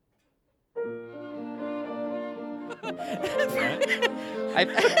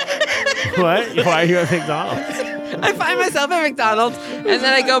What? Why are you at McDonald's? I find myself at McDonald's, and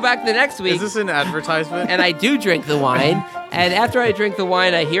then I go back the next week. Is this an advertisement? And I do drink the wine. And after I drink the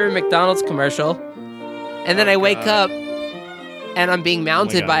wine, I hear a McDonald's commercial. And then I wake up, and I'm being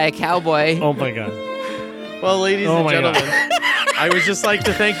mounted by a cowboy. Oh, my God. Well, ladies and gentlemen, I would just like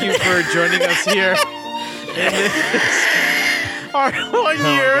to thank you for joining us here in this, our 1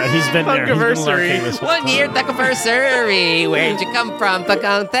 year anniversary. 1 year anniversary. Where'd you come from? Fuck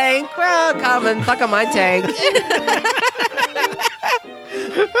on tank. Well, come and fuck on my tank.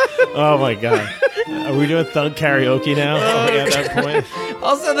 Oh my God. Are we doing thug karaoke now? Are we at that point?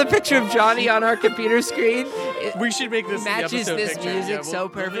 Also, the picture of Johnny on our computer screen. We should make this matches the episode this picture. music so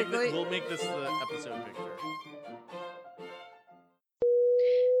perfectly. We'll make this the episode picture.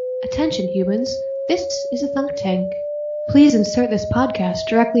 Attention humans, this is a Thunk Tank. Please insert this podcast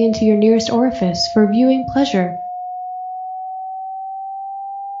directly into your nearest orifice for viewing pleasure.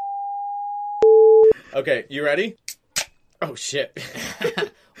 Okay, you ready? Oh shit.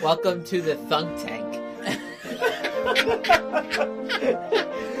 Welcome to the Thunk Tank.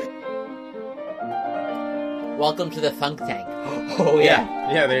 Welcome to the Thunk Tank. Oh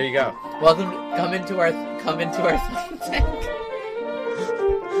yeah. Yeah, there you go. Come into our Thunk Tank.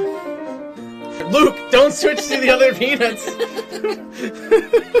 Luke, don't switch to the other peanuts.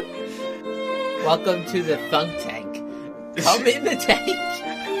 Welcome to the Thunk Tank. Come in the tank.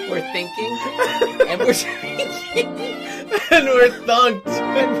 We're thinking, and we're drinking, and we're thunked.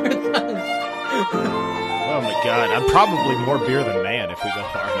 Oh my God. I'm probably more beer than man if we go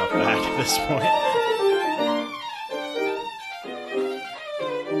far enough back at this point.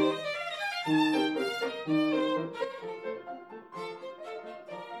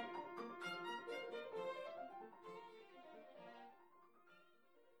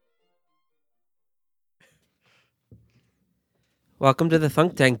 Welcome to the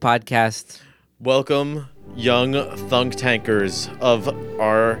Thunk Tank podcast. Welcome, young thunk tankers of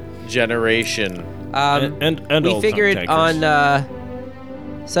our generation. And we old figured thunk on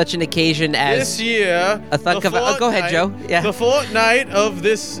tankers. Such an occasion as this year, a thunk of. Go ahead, Joe. Yeah. The fortnight of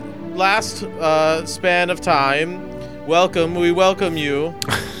this last span of time. We welcome you,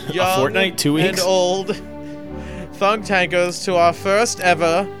 young a fortnight, 2 weeks, and old thunk tankers to our first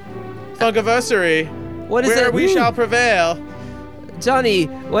ever Thunkiversary. What is where it? we shall prevail. Johnny,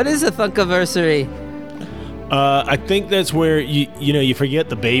 what is a Thunkiversary? I think that's where you forget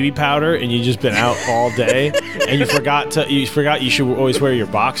the baby powder and you just been out all day and you forgot you should always wear your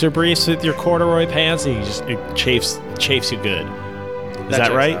boxer briefs with your corduroy pants and it chafes you good. Is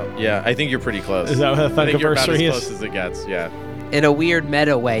that right? Out. Yeah, I think you're pretty close. Is that what a I think you're about as Thunkiversary is? close as it gets. Yeah. In a weird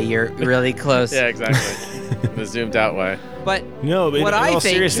meta way, you're really close. Yeah, exactly. In a zoomed out way. But no, but what in I all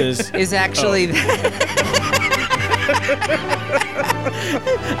think seriousness, is actually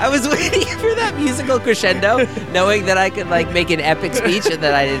I was waiting for that musical crescendo, knowing that I could make an epic speech, and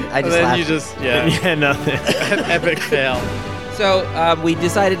then I didn't. I just laughed. yeah, nothing. An epic fail. So we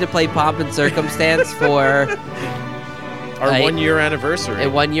decided to play Pomp and Circumstance for our 1 year anniversary. A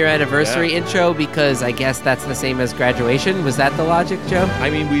 1 year anniversary intro, because I guess that's the same as graduation. Was that the logic, Joe? I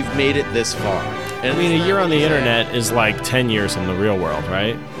mean, we've made it this far. And a year on the internet is like 10 years in the real world,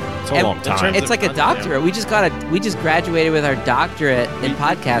 right? It's a long time. It's like a doctorate. We just graduated with our doctorate in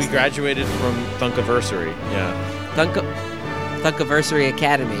podcasting. We graduated from Thunkiversary. Yeah. Thunkiversary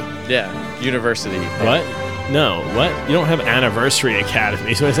Academy. Yeah. University. What? No. What? You don't have anniversary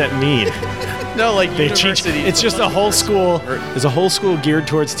academies. What does that mean? No, like university. It's just a whole school. There's a whole school geared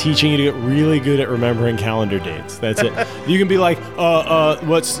towards teaching you to get really good at remembering calendar dates. That's it. You can be like,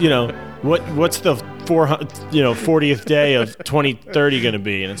 what's the 40th day of 2030 going to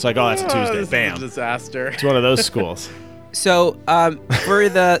be? And it's like, oh, that's a Tuesday. Bam. Is a disaster. It's one of those schools. So, for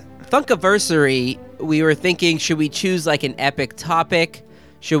the Thunkiversary, we were thinking, should we choose like an epic topic?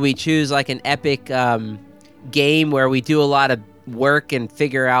 Should we choose like an epic game where we do a lot of work and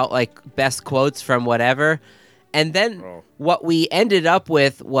figure out like best quotes from whatever? And then what we ended up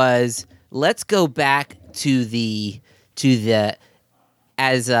with was, let's go back to the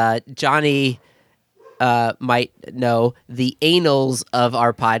as Johnny might know, the anals of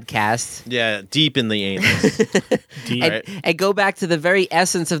our podcast. Yeah, deep in the anals. Deep. And go back to the very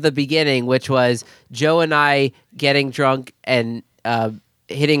essence of the beginning, which was Joe and I getting drunk and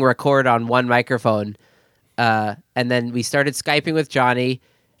hitting record on one microphone. And then we started Skyping with Johnny,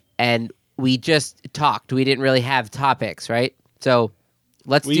 and we just talked. We didn't really have topics, right? So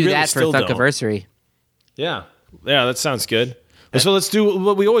let's do that for Thunkiversary. Yeah, that sounds good. So let's do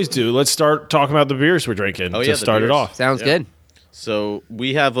what we always do. Let's start talking about the beers we're drinking to start it off. Sounds good. So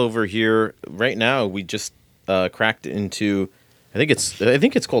we have over here right now, we just cracked into, I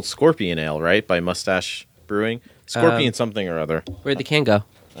think it's called Scorpion Ale, right? By Mustache Brewing. Scorpion something or other. Where'd the can go?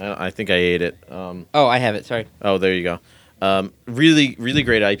 I think I ate it. Oh, I have it. Sorry. Oh, there you go. Really, really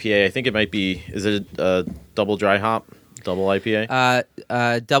great IPA. I think it might be. Is it a double dry hop? Double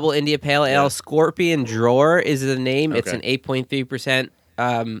IPA? Double India Pale Ale. Scorpion Drawer is the name. Okay. It's an 8.3%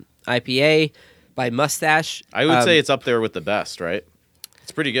 IPA by Mustache. I would say it's up there with the best, right?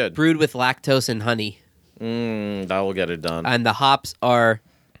 It's pretty good. Brewed with lactose and honey. That will get it done. And the hops are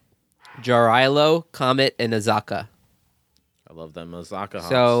Jarilo, Comet, and Azaka. I love them Azaka hops.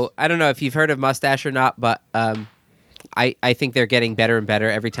 So I don't know if you've heard of Mustache or not, but I think they're getting better and better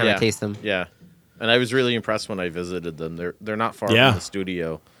every time I taste them. Yeah. And I was really impressed when I visited them. They're not far from the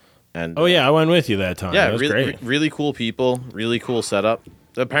studio. And I went with you that time. Yeah, that was really, great. really cool people, really cool setup.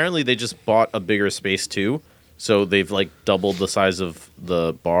 Apparently, they just bought a bigger space too, so they've like doubled the size of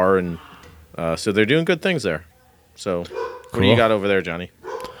the bar, and so they're doing good things there. So, what do you got over there, Johnny?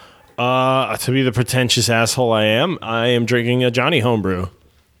 To be the pretentious asshole I am drinking a Johnny homebrew.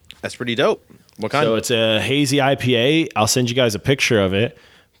 That's pretty dope. What kind? So it's a hazy IPA. I'll send you guys a picture of it.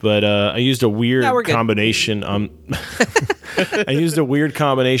 But I used a weird combination. I used a weird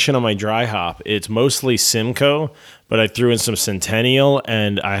combination on my dry hop. It's mostly Simcoe, but I threw in some Centennial,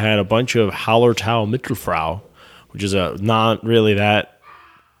 and I had a bunch of Hallertau Mittelfrau, which is it's not really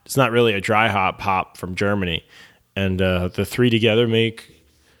a dry hop from Germany. And the three together make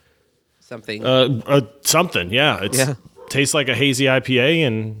something. Something, yeah. It tastes like a hazy IPA.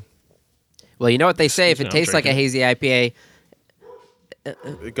 And well, you know what they say, if it tastes like a hazy IPA,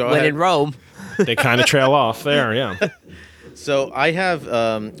 when in Rome, they kind of trail off there. Yeah. So I have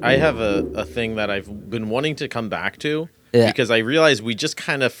a thing that I've been wanting to come back to because I realized we just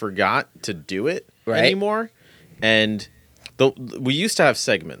kind of forgot to do it anymore, and we used to have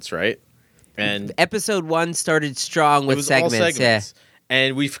segments, right? And episode 1 started strong with segments. Yeah.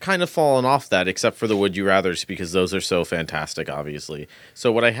 And we've kind of fallen off that, except for the Would You Rathers, because those are so fantastic, obviously.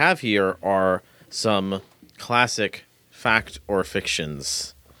 So what I have here are some classic fact or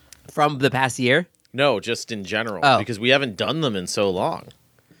fictions. From the past year? No, just in general, because we haven't done them in so long.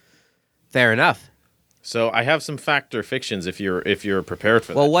 Fair enough. So I have some fact or fictions if you're prepared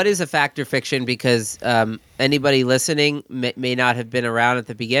for that. Well, what is a fact or fiction? Because anybody listening may not have been around at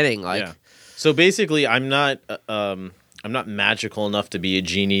the beginning. So basically, I'm not magical enough to be a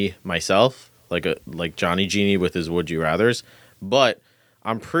genie myself, like Johnny Genie with his Would You Rathers, but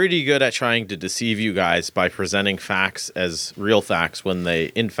I'm pretty good at trying to deceive you guys by presenting facts as real facts when they,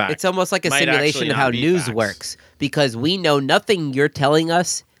 in fact, it's almost like a simulation of how news works, because we know nothing you're telling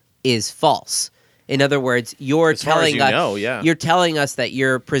us is false. In other words, you're telling us that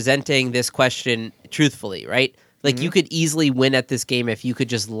you're presenting this question truthfully, right? Like you could easily win at this game if you could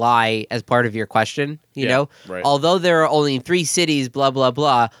just lie as part of your question, you know? Right. Although there are only 3 cities, blah, blah,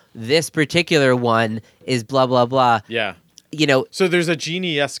 blah, this particular one is blah, blah, blah. Yeah. You know, so there's a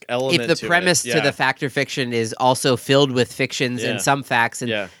genie-esque element if the premise to the fact or fiction is also filled with fictions and some facts,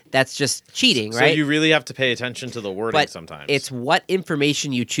 and that's just cheating, right? So you really have to pay attention to the wording sometimes. It's what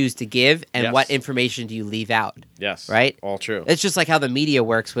information you choose to give and what information do you leave out. Yes. Right? All true. It's just like how the media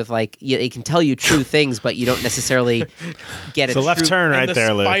works with, like, it can tell you true things, but you don't necessarily get it. It's a left turn right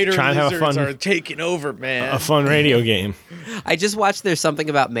there, Luke. Trying to have a fun. Are taking over, man. A fun radio game. I just watched There's Something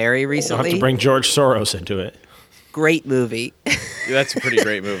About Mary recently. We'll have to bring George Soros into it. Great movie. That's a pretty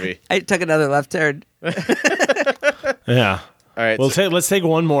great movie. I took another left turn. Yeah. All right. Well, let's take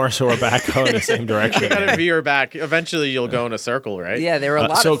one more so we're back going in the same direction. You gotta veer back. Eventually, you'll go in a circle, right? Yeah, there were a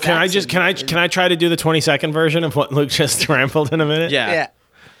lot. So of can I try to do the 20-second version of what Luke just rambled in a minute? Yeah.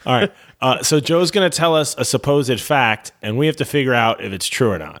 All right. So Joe's gonna tell us a supposed fact, and we have to figure out if it's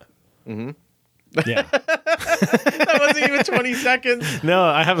true or not. Mm-hmm. Yeah. That wasn't even 20 seconds. No,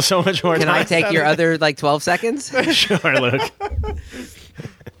 I have so much more time. Can I take your other 12 seconds? Sure, Luke.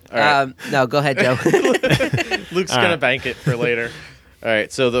 Right. No, go ahead, Joe. Luke's going to bank it for later. All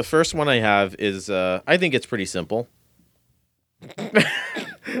right, so the first one I have is, I think it's pretty simple. I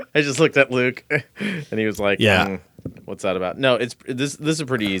just looked at Luke, and he was like, what's that about? No, this is a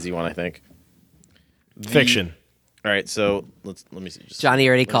pretty easy one, I think. Fiction. All right, so let me see. Johnny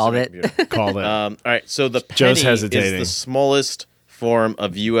already called it. Called it. All right, so the Joe's penny hesitating. is the smallest form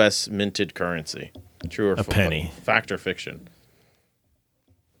of U.S. minted currency. True or false? A penny. Fact or fiction?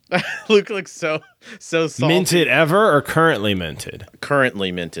 Luke looks so salty. Minted ever or currently minted?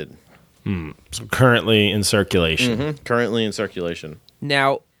 Currently minted. So currently in circulation. Mm-hmm. Currently in circulation.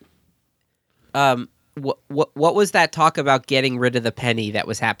 Now, what was that talk about getting rid of the penny that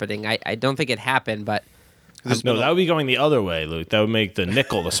was happening? I don't think it happened, but No, that would be going the other way, Luke. That would make the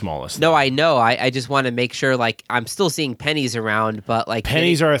nickel the smallest. No, I know. I just want to make sure, like, I'm still seeing pennies around, but like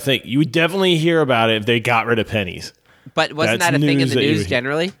Pennies are a thing. You would definitely hear about it if they got rid of pennies. But wasn't That's that a thing in news the that you news would hear.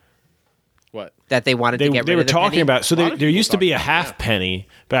 generally? What? That they wanted They, to get they rid were of the talking penny? about. So A lot of there people used to be a talk- half penny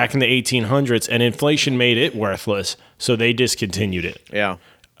back in the 1800s, and inflation made it worthless. So they discontinued it. Yeah.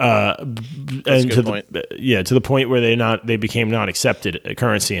 And a good to point. to the point where they became not accepted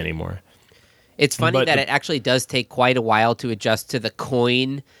currency anymore. It's funny But that the- it actually does take quite a while to adjust to the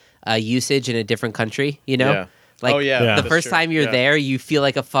coin usage in a different country, you know? Yeah. Like, Oh, yeah, the that's first true. time you're Yeah. there, you feel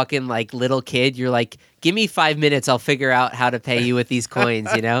like a fucking, like, little kid. You're like, give me 5 minutes, I'll figure out how to pay you with these coins,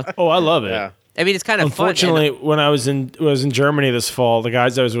 you know? Oh, I love it. Yeah. I mean, it's kind of Unfortunately, fun. when I was in Germany this fall, the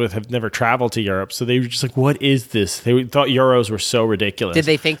guys I was with have never traveled to Europe, so they were just like, "What is this?" They thought euros were so ridiculous. Did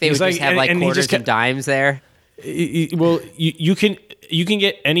they think they would He's just have, like, and he quarters just and dimes there? Well, you can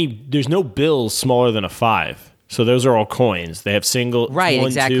get any. There's no bills smaller than a 5. So those are all coins. They have single, Right, $1,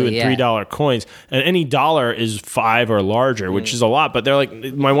 exactly, $2, and yeah. $3 coins, and any dollar is 5 or larger, which is a lot. But they're like,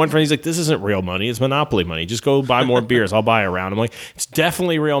 my one friend, he's like, "This isn't real money. It's monopoly money. Just go buy more beers. I'll buy a round." I'm like, "It's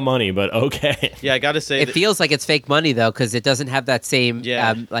definitely real money, but okay." Yeah, I got to say It that, feels like it's fake money, though, because it doesn't have that same,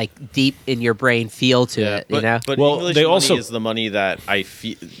 Yeah. like, deep in your brain feel to it, but, you know? But Well, English they money also- is the money that I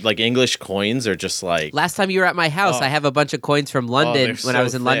feel like. English coins are just like Last time you were at my house, I have a bunch of coins from oh, London they're when I so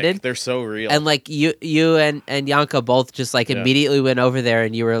was in thick. London. They're so real. And like you and Yanka both just like immediately went over there,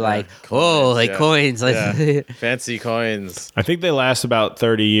 and you were like, "Oh, coins, like yeah. coins!" Like, Yeah. Fancy coins. I think they last about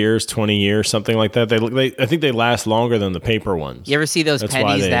 30 years, 20 years, something like that. I think they last longer than the paper ones. you ever see those That's why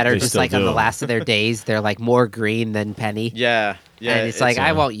pennies that are they just still like on do the them. last of their days? They're like more green than penny. Yeah, yeah. and it's like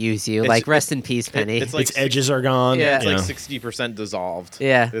I won't use you. Like rest in peace, penny. It's like Its edges are gone. Yeah. it's you like know. 60% dissolved.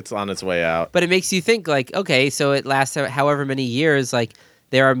 Yeah. it's on its way out. But it makes you think, like, okay, so it lasts however many years. Like,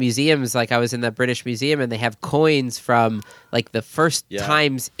 there are museums, like I was in the British Museum, and they have coins from, like, the first Yeah.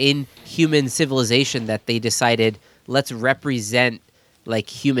 times in human civilization that they decided, let's represent, like,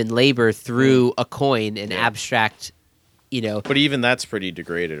 human labor through a coin, an abstract, you know. But even that's pretty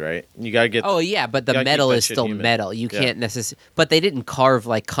degraded, right? You gotta get. Oh, yeah, but the gotta keep metal that is shit still human. metal. You Yeah. can't necessarily... But they didn't carve,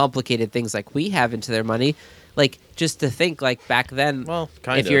 like, complicated things like we have into their money. Like, just to think, like, back then, Well,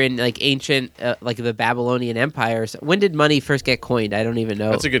 kind if of. you're in, like, ancient, like, the Babylonian Empire, when did money first get coined? I don't even know.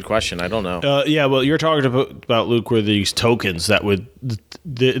 That's a good question. I don't know. Yeah, well, you're talking about Luke, were these tokens that would,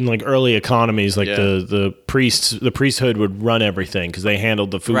 in like early economies, like Yeah. the priesthood would run everything because they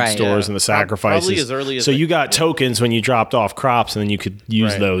handled the food Right. stores Yeah. and the sacrifices. Probably as early as so like- you got tokens when you dropped off crops, and then you could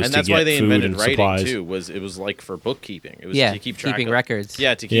use Right. those and to that's get why they food invented and writing supplies. too. It was like for bookkeeping. It was Yeah, to keep track keeping of, records.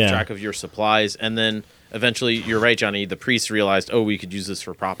 Yeah, to keep Yeah. track of your supplies, and then eventually, you're right, Johnny. The priests realized, oh, we could use this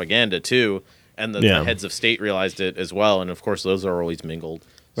for propaganda too, and the Yeah. heads of state realized it as well. And of course, those are always mingled.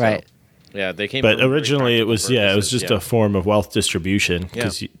 So, Right. Yeah, they came. But from very originally, it was practical it was purposes, just a form of wealth distribution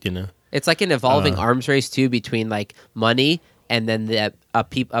because you know. It's like an evolving arms race, too, between, like, money and then a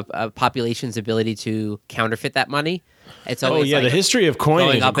population's ability to counterfeit that money. It's Oh always yeah, like, the history of coining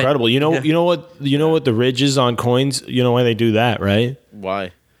going is up and- incredible. You know, Yeah. you know what the ridges on coins. You know why they do that, right?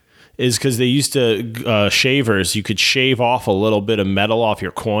 Why? Is because they used to shavers. You could shave off a little bit of metal off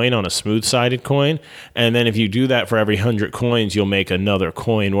your coin on a smooth-sided coin, and then if you do that for every 100 coins, you'll make another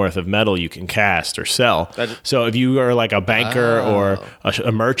coin worth of metal you can cast or sell. So if you are like a banker or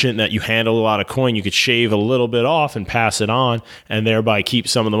a merchant that you handle a lot of coin, you could shave a little bit off and pass it on, and thereby keep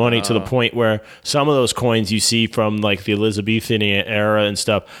some of the money to the point where some of those coins you see from like the Elizabethan era and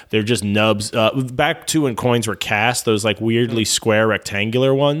stuff, they're just nubs. Back to when coins were cast, those like weirdly square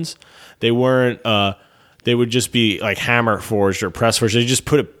rectangular ones. They weren't. They would just be like hammer forged or press forged. They just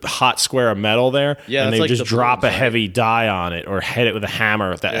put a hot square of metal there, Yeah, and that's they like just the drop a balloons, right? heavy die on it or hit it with a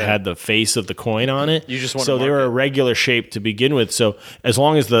hammer that had the face of the coin on it. You just want so to they mark were it. a regular shape to begin with. So as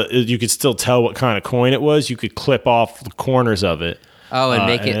long as you could still tell what kind of coin it was, you could clip off the corners of it. Oh, and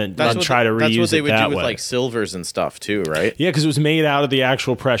make it... and That's then what try to That's what reuse they it would that do with way. like silvers and stuff too, right? Yeah, because it was made out of the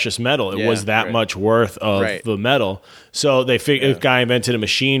actual precious metal. It Yeah, was that right. much worth of Right. the metal. So they figured, a guy invented a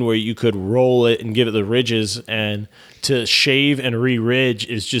machine where you could roll it and give it the ridges, and to shave and re-ridge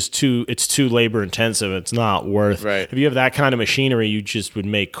is just too labor intensive. It's not worth. Right. If you have that kind of machinery, you just would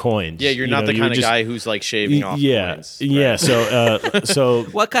make coins. Yeah, you're You not know, the you kind would of just- guy who's like shaving off Yeah, coins. yeah. right? So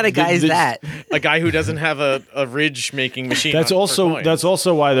What kind of guy is the- that? A guy who doesn't have a ridge making machine. That's for also coins. that's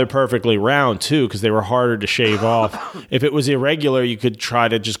also why they're perfectly round too, because they were harder to shave off. If it was irregular, you could try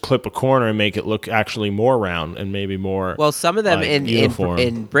to just clip a corner and make it look actually more round and maybe more. Well, some of them like, in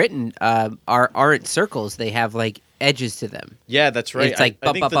uniform. Britain aren't circles. They have, like, edges to them. Yeah, that's right. It's like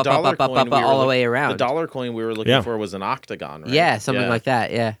I think up, the up, up, dollar up, up, coin up, we were all the look- way around. The dollar coin we were looking Yeah. for was an octagon, right? Yeah, something like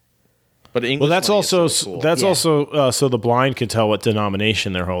that, yeah. But English Well, that's money is also so cool. that's Yeah. also so the blind can tell what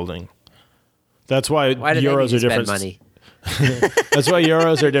denomination they're holding. That's why, Why do they euros need to are spend different. money? That's why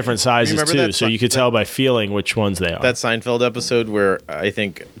euros are different sizes remember too. that So you could tell by feeling which ones they are. that Seinfeld episode where I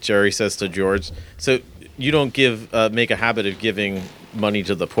think Jerry says to George, "So you don't make a habit of giving money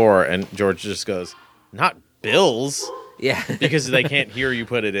to the poor," and George just goes, "Not bills." Yeah. Because they can't hear you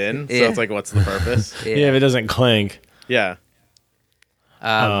put it in. So Yeah. it's like, what's the purpose? yeah, if it doesn't clink. Yeah.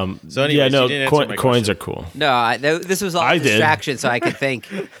 Um, So anyways, Yeah, no, you didn't answer my coins question. are cool. no, this was all I a did. distraction, so I could think.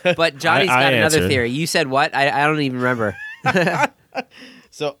 But Johnny's I got another answered. theory. You said what? I don't even remember.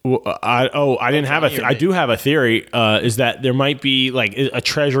 So Well, I didn't have a. Johnny or I me? do have a theory. Is that there might be like a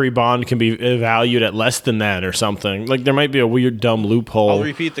treasury bond can be valued at less than that or something. Like there might be a weird dumb loophole. I'll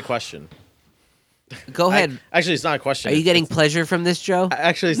repeat the question. Go ahead. Actually, it's not a question. Are you It's- getting pleasure from this, Joe?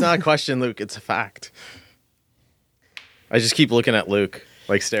 Actually, it's not a question, Luke. It's a fact. I just keep looking at Luke,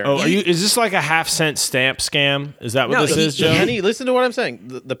 like staring. Oh, is this like a half-cent stamp scam? Is that what No, this is, The Joe? penny. Listen to what I'm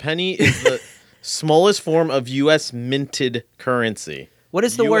saying. The penny is the smallest form of U.S. minted currency. What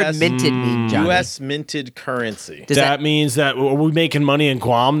does the word US minted mean, Johnny? U.S. minted currency. Does that means that are we making money in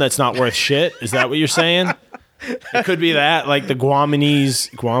Guam that's not worth shit? Is that what you're saying? It could be that, like the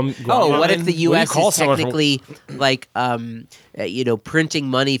Guamanese. Oh, what if the What do you U.S. call is someone from- technically like, printing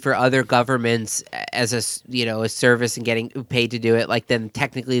money for other governments as a service and getting paid to do it? Like, then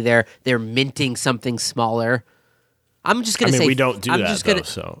technically they're minting something smaller. I'm just gonna say we don't do I'm that, just gonna though,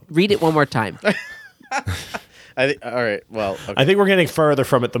 so. read it one more time. All right. Well. Okay. I think we're getting further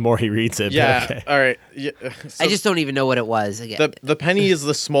from it the more he reads it. but Yeah. okay. All right. Yeah. So I just don't even know what it was. Again, the penny is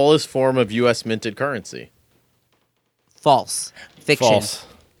the smallest form of U.S. minted currency. false fiction. False.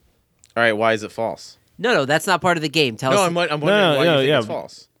 All right. Why is it false? No, that's not part of the game. Tell No, us I'm wondering No, why no, you think yeah. it's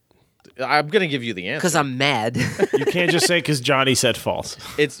false. I'm gonna give you the answer. because I'm mad. You can't just say because Johnny said false.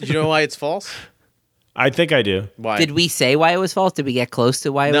 It's. You know why it's false? I think I do. Why? Did we say why it was false? Did we get close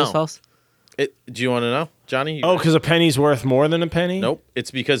to why it was No. false? Do you want to know, Johnny? You Oh, because a penny's worth more than a penny? Nope. It's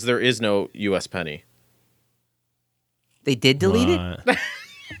because there is no U.S. penny. They did delete it. What?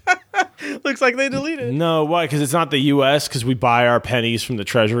 Looks like they deleted it. No, why? Because it's not the U.S. Because we buy our pennies from the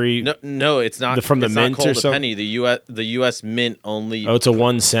Treasury. No, it's not. From the it's mint not called or a something? penny. The U.S. mint only Oh, it's a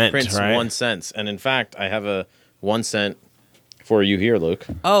 1 cent, prints right? 1 cent. And in fact, I have a 1 cent for you here, Luke.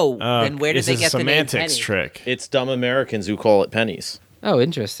 Oh, then where did This they is get a the name semantics penny? trick. It's dumb Americans who call it pennies. Oh,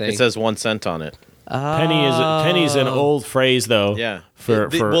 interesting. It says 1 cent on it. Penny's an old phrase though. Yeah. For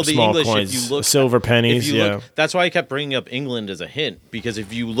The- for well, the small English, if coins, you look- silver pennies. If you yeah. look, that's why I kept bringing up England as a hint, because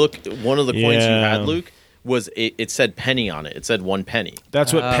if you look, one of the coins you Yeah. had, Luke, was it said penny on it. It said 1 penny.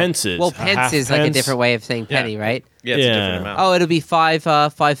 That's what pence is. Well, A pence half is like a pence. different way of saying Yeah. penny, right? Yeah, it's a Yeah. different amount. Oh, it'll be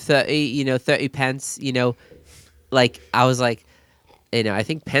 5.30. 30 pence. Like I was like, I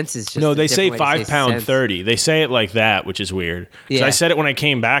think pence is just No, a they say different way to say £5 cents. 30. They say it like that, which is weird. 'Cause Yeah. I said it when I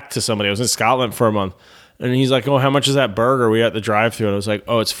came back to somebody. I was in Scotland for a month, and he's like, "Oh, how much is that burger?" We at the drive-thru, and I was like,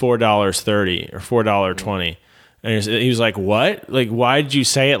 "Oh, it's $4.30 or $4.20." And he was like, "What? Like, why did you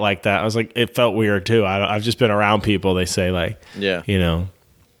say it like that?" I was like, "It felt weird too. I've just been around people. They say like, Yeah.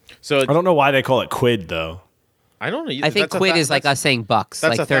 So I don't know why they call it quid though. I don't know. I think quid is like us saying bucks,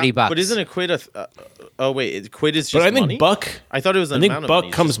 like 30 bucks. But isn't a quid oh wait, quid is just But I think money? buck. I thought it was. I An think amount of buck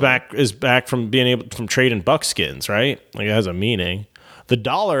money, comes just money. back from from trading buckskins, right? Like it has a meaning. The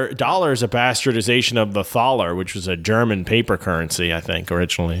dollar is a bastardization of the thaler, which was a German paper currency, I think,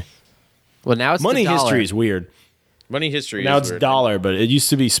 originally. Well, now it's Money the dollar. history is weird. Money history. Now is it's weird. dollar, but it used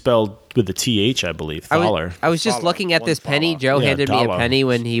to be spelled with the TH, I believe. Thaler. I was just Dollar. looking at One this penny. dollar. Joe Yeah, handed me a dollar. penny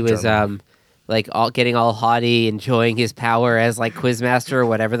when he was German. getting all haughty, enjoying his power as like quizmaster or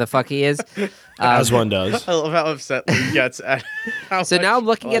whatever the fuck he is. As one does. I love how upset Luke gets at. How So much now I'm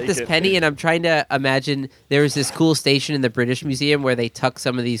looking at like this it. penny and I'm trying to imagine there was this cool station in the British Museum where they took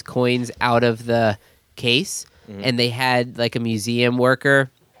some of these coins out of the case Mm-hmm. and they had like a museum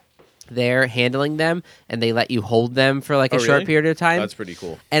worker there handling them and they let you hold them for like a Oh, short really? period of time. That's pretty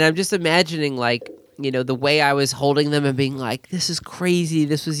cool. And I'm just imagining like, the way I was holding them and being like, this is crazy.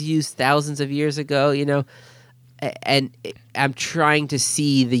 This was used thousands of years ago, and I'm trying to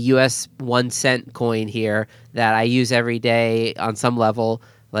see the US 1 cent coin here that I use every day on some level,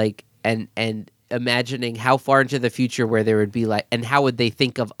 like, and imagining how far into the future where there would be like, and how would they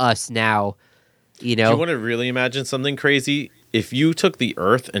think of us now, Do you want to really imagine something crazy? If you took the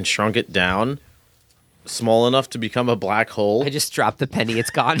Earth and shrunk it down small enough to become a black hole, I just dropped the penny. It's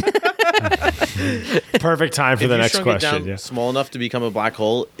gone. Perfect time for if the you next shrunk question. it down Yeah. small enough to become a black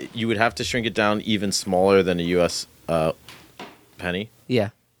hole, you would have to shrink it down even smaller than a U.S. Penny. Yeah.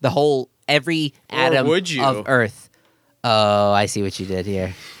 The whole, every atom would you? of Earth. Oh, I see what you did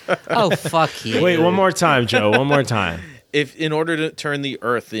here. Oh, fuck you. Wait, one more time, Joe. One more time. If in order to turn the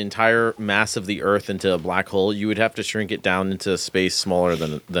Earth, the entire mass of the Earth into a black hole, you would have to shrink it down into a space smaller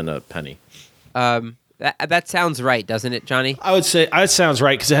than a penny. That sounds right, doesn't it, Johnny? I would say that sounds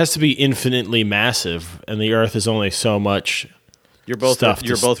right because it has to be infinitely massive, and the Earth is only so much. You're both Stuff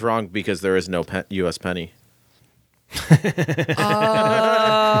you're to- both wrong because there is no U.S. penny.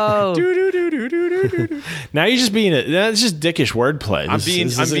 Oh. Now you're just being that's just dickish wordplay. I'm This being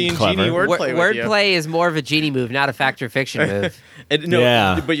isn't genie clever. wordplay. with you. Wordplay is more of a genie move, not a fact or fiction move. No,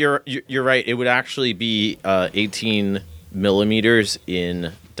 Yeah. but you're right. It would actually be 18 millimeters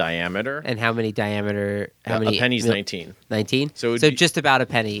in diameter. And how many diameter? How many? A penny's 19. 19? So it would be- just about a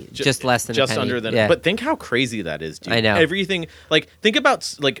penny, just less than just a penny. under than. Yeah. But think how crazy that is, dude. I know. Everything like think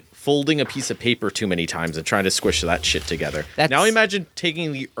about like folding a piece of paper too many times and trying to squish that shit together. That's- Now imagine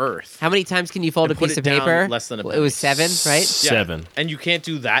taking the Earth. How many times can you fold And a put piece it of down paper? less than a It was penny. 7, right? Seven. And you can't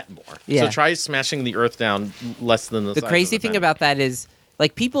do that more. Yeah. So try smashing the Earth down less than the The size crazy of a thing penny. about that is,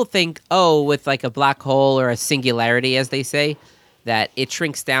 like, people think, oh, with like a black hole or a singularity, as they say, that it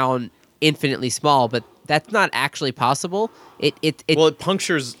shrinks down infinitely small, but that's not actually possible. well, it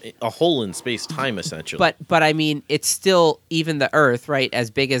punctures a hole in space time essentially. But I mean, it's still, even the Earth, right?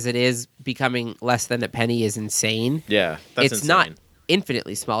 As big as it is, becoming less than a penny is insane. yeah, that's It's insane. not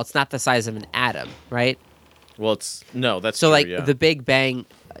infinitely small. It's not the size of an atom, right? Well, that's So true, like yeah. the Big Bang,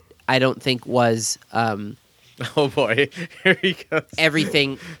 I don't think was Oh boy, here he goes.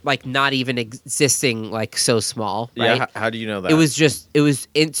 everything like not even existing like so small, right? Yeah, how do you know that? It was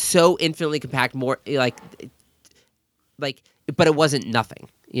so infinitely compact, more like, but it wasn't nothing,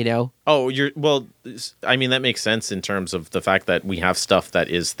 you know? Oh, I mean that makes sense in terms of the fact that we have stuff that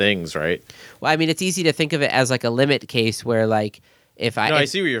is things, right? Well, I mean, it's easy to think of it as like a limit case where like I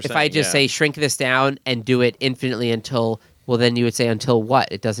see what you're if I saying, just yeah. say shrink this down and do it infinitely until, well, then you would say until what?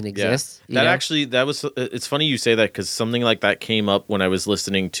 It doesn't exist. you That know? actually it's funny you say that because something like that came up when I was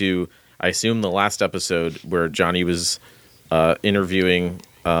listening to, I assume, the last episode where Johnny was interviewing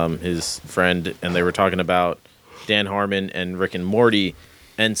his friend and they were talking about Dan Harmon and Rick and Morty,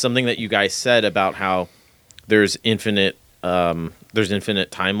 and something that you guys said about how there's infinite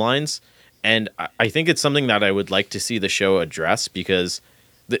timelines, and I think it's something that I would like to see the show address because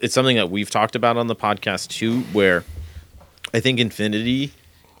it's something that we've talked about on the podcast too, where I think infinity,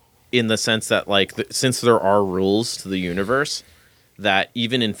 in the sense that like since there are rules to the universe, that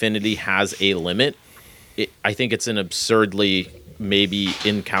even infinity has a limit. I think it's an absurdly maybe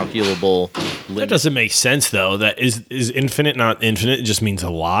incalculable That limit. doesn't make sense though. That is infinite not infinite. It just means a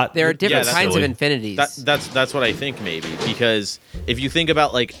lot. There are different that's kinds of silly. infinities. That's what I think maybe, because if you think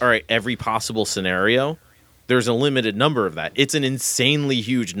about like, all right, every possible scenario, there's a limited number of that. It's an insanely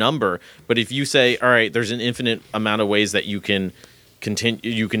huge number, but if you say, all right, there's an infinite amount of ways that you can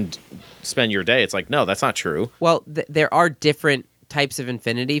spend your day, it's like, no, that's not true. Well, there are different types of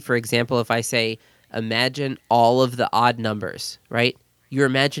infinity. For example, if I say, imagine all of the odd numbers, right? You're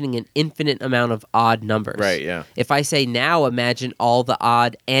imagining an infinite amount of odd numbers. Right, yeah. If I say now imagine all the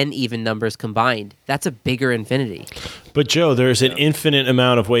odd and even numbers combined, that's a bigger infinity. But Joe, there's an infinite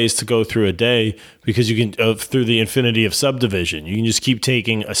amount of ways to go through a day because you can through the infinity of subdivision. You can just keep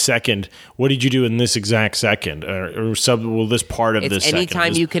taking a second. What did you do in this exact second, or this part of It's this second?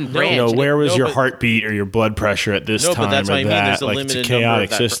 anytime you can You branch. know, where was No, your but- heartbeat or your blood pressure at this No, time? but that's or what I mean. that? There's a Like, limited it's a chaotic number of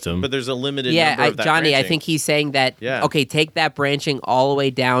that, system. but there's a limited number of that Johnny, I branching. think he's saying that, Yeah. okay, take that branching all the way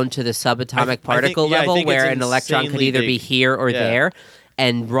down to the subatomic I think- particle yeah, I level think it's where an electron could insanely either be big. here or Yeah. there,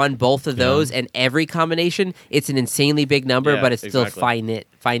 and run both of those, and every combination, it's an insanely big number, Yeah, but it's still exactly.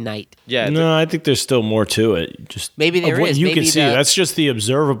 finite. Yeah, No, I think there's still more to it. Just Maybe there of what is. you Maybe can see. the- That's just the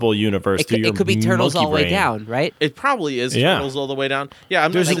observable universe. It through could, your it could be turtles all monkey the way brain. down, right? it probably is Yeah. turtles all the way down. Yeah,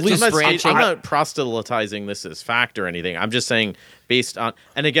 I'm There's not, at least branching. I'm not proselytizing this as fact or anything. I'm just saying based on,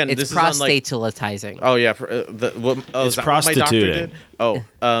 and again, It's this is on like, prostatalizing. oh yeah, is It's that what my doctor prostituting. did? Oh,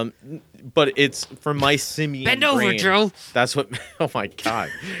 but it's for my simian Bend over, brain. Joe. That's what. Oh my god,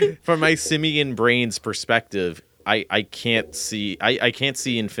 from my simian brain's perspective, I can't see. I can't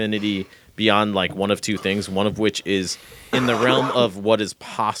see infinity beyond like one of two things. One of which is in the realm of what is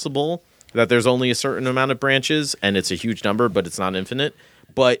possible. That there's only a certain amount of branches and it's a huge number, but it's not infinite.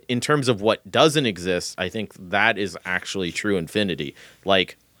 But in terms of what doesn't exist, I think that is actually true infinity.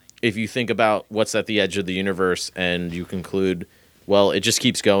 Like, if you think about what's at the edge of the universe and you conclude, well, it just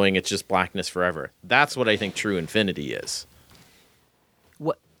keeps going, it's just blackness forever. That's what I think true infinity is.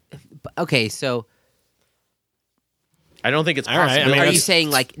 What? Okay, so I don't think it's All right, I possible. mean, are you that's- saying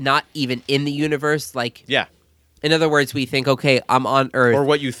like not even in the universe? Like, Yeah. In other words, we think, okay, I'm on Earth. or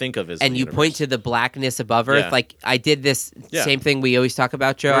what you think of as and the you universe. point to the blackness above Earth. Yeah. Like, I did this Yeah. same thing we always talk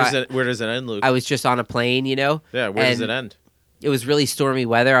about, Joe. Where does it end, Luke? I was just on a plane, Yeah, where does and it end? It was really stormy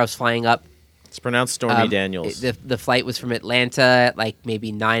weather. I was flying up. It's pronounced Stormy Daniels. The flight was from Atlanta at like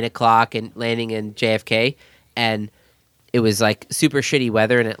maybe 9 o'clock and landing in JFK. And it was like super shitty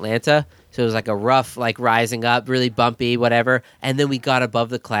weather in Atlanta. So it was like a rough, like rising up, really bumpy, whatever. And then we got above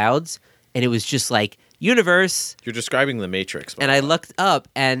the clouds and it was just like, universe. You're describing the Matrix. by And the I way. looked up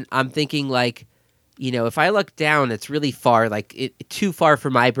and I'm thinking like, you know, if I look down, it's really far, like too far for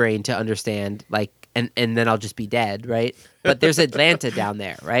my brain to understand, like, and then I'll just be dead, right? But there's Atlanta down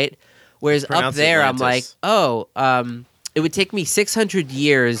there, right? Whereas up pronounced there, I'm like, Atlantis. oh, it would take me 600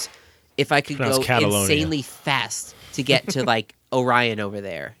 years if I could go Pronounced Catalonia. insanely fast to get to like Orion over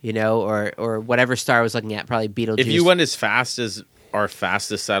there, you know, or whatever star I was looking at, probably Betelgeuse. If you went as fast as our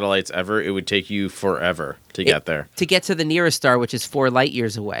fastest satellites ever, it would take you forever to get there. to get to the nearest star, which is 4 light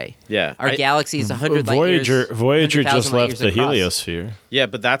years away. Yeah. Our galaxy is 100 light Voyager years. Voyager 100,000 just light left years the across. heliosphere. Yeah,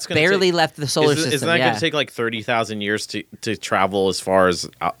 but that's going to Barely left the solar Isn't system. that yeah. going to take like 30,000 years to travel as far as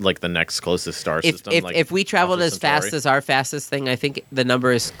like the next closest star system? like If we traveled Alpha as fast Centauri? as our fastest thing, I think the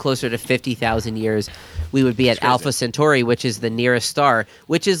number is closer to 50,000 years. We would be at crazy. Alpha Centauri, which is the nearest star,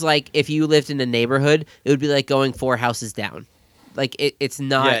 which is like if you lived in a neighborhood, it would be like going 4 houses down. Like it's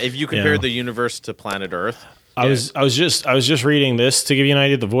not. Yeah, if you compare Yeah. the universe to planet Earth, I was just reading this to give you an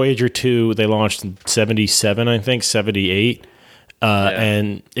idea. The Voyager 2 they launched in 77, I think 78,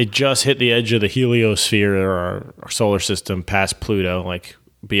 and it just hit the edge of the heliosphere or our solar system, past Pluto, like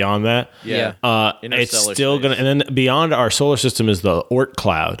beyond that. yeah, It's Interstellar still space. gonna, and then beyond our solar system is the Oort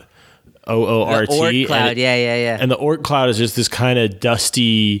cloud, OORT. the Oort and cloud. Yeah. And the Oort cloud is just this kind of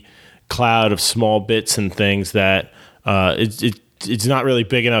dusty cloud of small bits and things that it's not really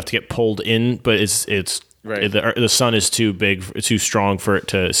big enough to get pulled in, but it's Right. the sun is too big, too strong for it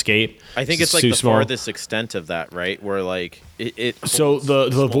to escape. I think it's like too the small. farthest extent of that, right? Where like it So holds the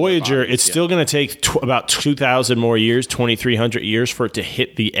smaller Voyager, bodies, it's yeah. still going to take about 2,000 more years, 2,300 years for it to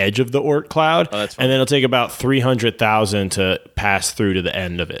hit the edge of the Oort cloud, Oh, that's fine. and then it'll take about 300,000 to pass through to the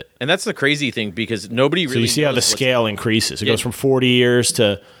end of it. And that's the crazy thing because nobody really. So you see how the knows what's- scale increases. It Yeah. goes from 40 years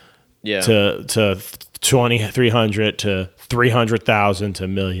to Yeah. 2,300 to 300,000 to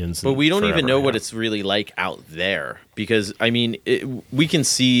millions. But we don't even forever, know yeah. what it's really like out there because I mean, we can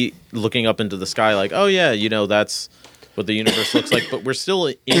see looking up into the sky like, oh yeah, you know that's what the universe looks like. But we're still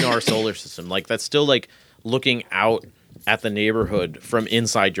in our solar system. Like that's still like looking out at the neighborhood from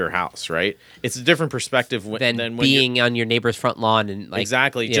inside your house, right? It's a different perspective Than than when you're, being on your neighbor's front lawn and like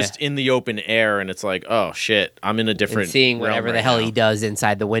exactly yeah. just in the open air, and it's like, oh shit, I'm in a and different seeing realm whatever the right hell now. he does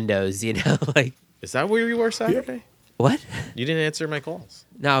inside the windows. You know, like Is that where you were Saturday? what? You didn't answer my calls.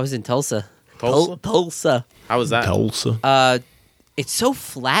 No, I was in Tulsa. Tulsa? Tulsa. How was that? Tulsa. It's so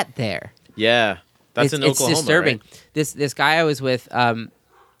flat there. Yeah, that's in it's Oklahoma. disturbing. Right? This guy I was with,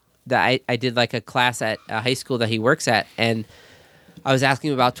 that I did like a class at a high school that he works at, and I was asking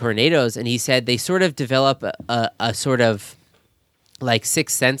him about tornadoes, and he said they sort of develop a sort of like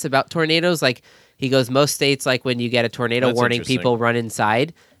sixth sense about tornadoes. Like he goes, most states, like when you get a tornado That's warning, interesting. people run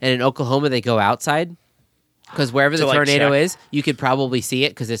inside, and in Oklahoma they go outside. Because wherever the like, tornado check. is, you could probably see it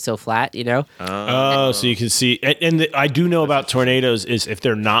because it's so flat, you know? Oh, so you can see, I do know about tornadoes is if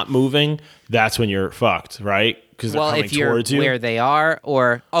they're not moving, that's when you're fucked, right? Because they're Well, coming if you're towards you. where they are,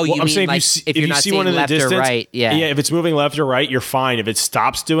 or Well, you I'm mean saying like if you're you not see seeing one in the left distance, or right, yeah. If it's moving left or right, you're fine. If it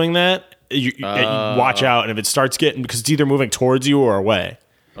stops doing that, you watch out. And if it starts getting, because it's either moving towards you or away.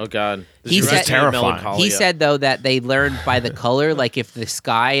 Oh God, This He reminds said- me of Terrifying. Melancholia. He said though that they learned by the color, like if the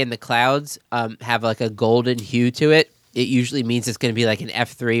sky and the clouds have like a golden hue to it, it usually means it's going to be like an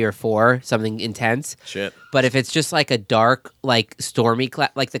F3 or 4, something intense. Shit. But if it's just like a dark, like stormy,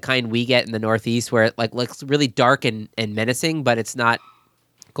 like the kind we get in the Northeast, where it like looks really dark and menacing, but it's not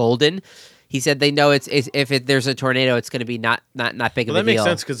golden. He said they know it's if there's a tornado, it's going to be not big Well, of that a makes deal.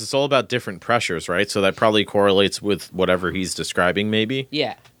 sense because it's all about different pressures, right? So that probably correlates with whatever he's describing, maybe.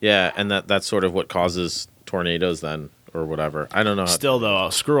 Yeah. Yeah, and that's sort of what causes tornadoes then, or whatever. I don't know. Still, though,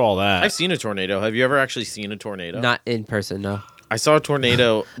 screw all that. I've seen a tornado. Have you ever actually seen a tornado? Not in person, no. I saw a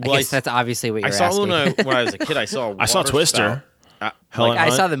tornado. I guess that's obviously what you're I saw asking. when I was a kid. I saw. A I saw water Twister. spout, Helen I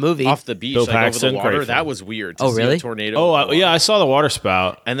Hunt. saw the movie. off the beach, Bill like over Paxton, the water. great That film. was weird. To Oh, see really? A tornado. Oh, over the yeah, water. I saw the water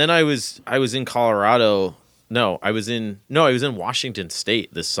spout. And then I was in Colorado. I was in Washington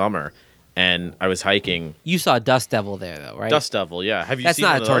State this summer, and I was hiking. You saw Dust Devil there, though, right? Dust Devil, yeah. Have you That's seen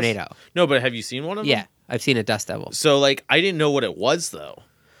not one a of those? tornado. No, but have you seen one of them? Yeah, I've seen a Dust Devil. So like I didn't know what it was though.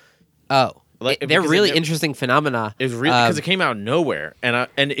 Oh, Like, they're because it really never- interesting phenomena. It was really because it came out of nowhere, and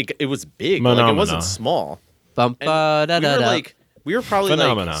it was big. Like it Phenomena. wasn't small. Bum, ba, da, we da, were da. like, we were probably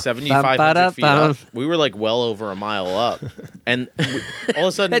Phenomena. like 7,500 feet Bum, up. We were like well over a mile up, and all of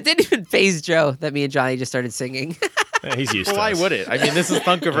a sudden, That didn't even phase Joe that me and Johnny just started singing. Yeah, he's used well, to why us. would it? I mean, this is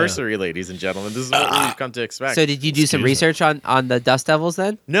Thunkiversary, ladies and gentlemen. This is what we've come to expect. So did you do some Excuse me. research on the Dust Devils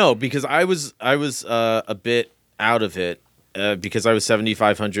then? No, because I was a bit out of it because I was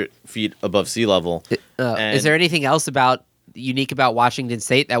 7,500 feet above sea level. And Is there anything else unique about Washington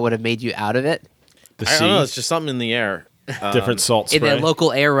State that would have made you out of it? The I don't know. sea, It's just something in the air. different salt In spray. the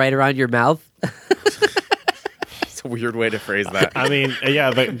local air right around your mouth? It's a weird way to phrase that. I mean,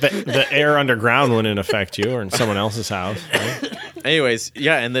 yeah, the air underground wouldn't affect you or in someone else's house. Right? Anyways,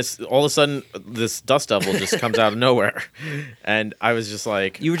 yeah, and this all of a sudden this dust devil just comes out of nowhere, and I was just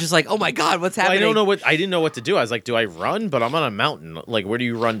like, You were just like, oh my God, what's well, happening? I didn't know what to do. I was like, do I run? But I'm on a mountain. Like, where do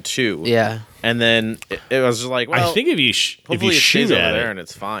you run to? Yeah. And then it was just like, well, I think if you hopefully it shoot stays over at there it, and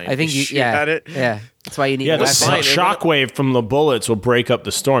it's fine. I think you shoot at it. Yeah. That's why you need yeah, the weapons. fine. shockwave from the bullets will break up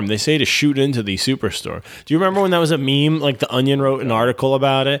the storm. They say to shoot into the superstorm. Do you remember when that was a meme? Like the Onion wrote an article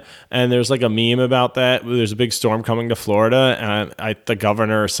about it, and there's like a meme about that. There's a big storm coming to Florida, and the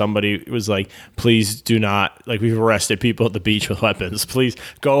governor or somebody was like, "Please do not like we've arrested people at the beach with weapons. Please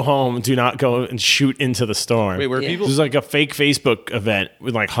go home. Do not go and shoot into the storm." Wait, where Yeah. people? There's like a fake Facebook event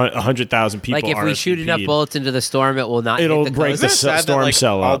with like 100,000 people. Like if we shoot enough RSVP'd. bullets into the storm, it will not It'll hit the break coast. the Isn't it sad storm that, like,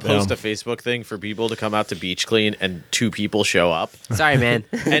 cell I'll up, post yeah. a Facebook thing for people to come out to beach clean, and 2 people show up. Sorry, man.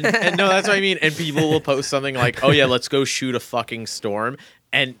 And no, that's what I mean. And people will post something like, "Oh yeah, let's go shoot a fucking storm,"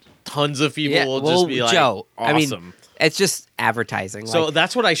 and tons of people will just be like, Joe, "Awesome." I mean, it's just advertising. So like,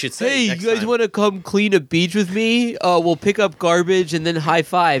 that's what I should say. hey, you next guys time. want to come clean a beach with me? We'll pick up garbage and then high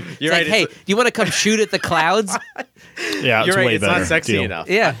five. It's You're like, right, hey, it's do you want to come shoot at the clouds? Yeah, it's You're right. way It's better. not sexy deal. enough.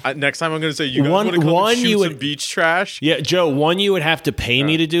 Yeah. Next time I'm going to say, "You guys One- want to come one and shoot you some would- beach trash?" Yeah, Joe, one you would have to pay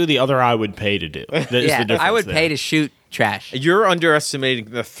me to do, the other I would pay to do. That is the Yeah, difference I would there. pay to shoot trash. You're underestimating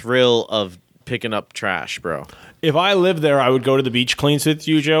the thrill of picking up trash, bro. If I lived there, I would go to the beach cleans with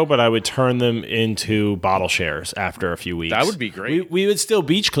you, Joe, but I would turn them into bottle shares after a few weeks. That would be great. We would still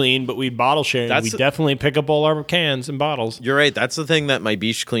beach clean, but we'd bottle share. And That's- we'd definitely pick up all our cans and bottles. You're right. That's the thing that my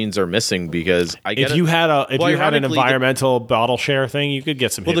beach cleans are missing because I get If you had an ironically, environmental bottle share thing, you could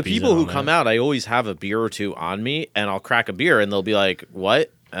get some. Well, the hippies people in who on come that. out, I always have a beer or two on me, and I'll crack a beer, and they'll be like,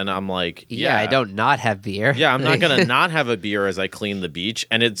 "What?" And I'm like, Yeah, I don't not have beer. Yeah, I'm not gonna not have a beer as I clean the beach,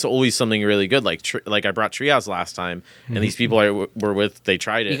 and it's always something really good. Like I brought Treehouse last time, and these people I were with, they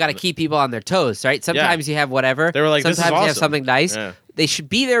tried it. You got to and- keep people on their toes, right? Sometimes you have whatever. They were like, "This is sometimes you have awesome." something nice. Yeah. They should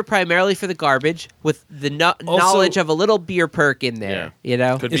be there primarily for the garbage with the knowledge of a little beer perk in there. Yeah. You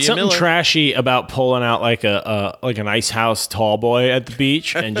know, Could It's be a something Miller. trashy about pulling out like an ice house tall boy at the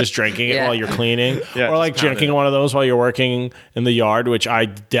beach and just drinking it Yeah. while you're cleaning, Yeah, or like just pounding drinking it. one of those while you're working in the yard, which I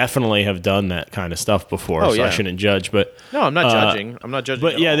definitely have done that kind of stuff before, Oh, so I yeah. shouldn't judge. But No, I'm not judging. I'm not judging.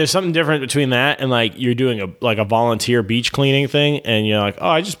 But at yeah, all. there's something different between that and like you're doing a volunteer beach cleaning thing, and you're like, oh,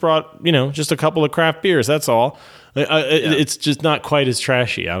 I just brought just a couple of craft beers. That's all. It's just not quite as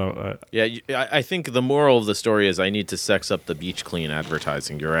trashy. I don't. Yeah, I think the moral of the story is I need to sex up the beach clean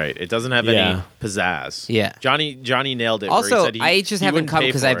advertising. You're right. It doesn't have any Yeah. pizzazz. Yeah. Johnny nailed it. where he also, said I just he haven't wouldn't come pay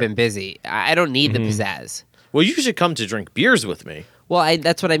because for I've it. been busy. I don't need Mm-hmm. the pizzazz. Well, you should come to drink beers with me. Well,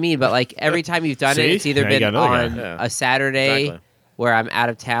 that's what I mean. But like every time you've done it, See? it's either Now you been got another on guy. Yeah. a Saturday Exactly. where I'm out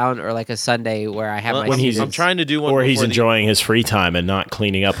of town, or like a Sunday where I have Well, my when he's- students. I'm trying to do one. Or he's before the- enjoying his free time and not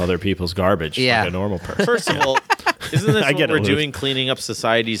cleaning up other people's garbage Yeah. like a normal person. First of all, isn't this I what get it, we're Luke. doing? Cleaning up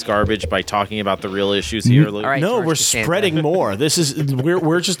society's garbage by talking about the real issues here, Luke? All right, No, George we're Costanza. spreading more.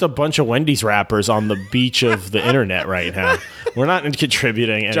 We're just a bunch of Wendy's wrappers on the beach of the internet right now. We're not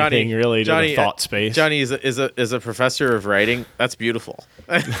contributing anything really to the thought space. Johnny is a professor of writing. That's beautiful.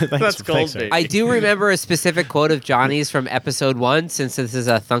 That's Thanks, gold, man. baby. I do remember a specific quote of Johnny's from episode 1, since this is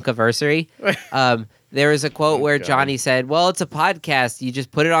a Thunkiversary. There is a quote where God. Johnny said, well, it's a podcast. You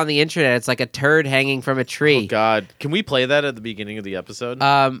just put it on the internet. It's like a turd hanging from a tree. Oh God, can we play that at the beginning of the episode?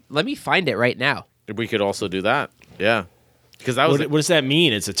 Let me find it right now. We could also do that. Yeah, because that was What does that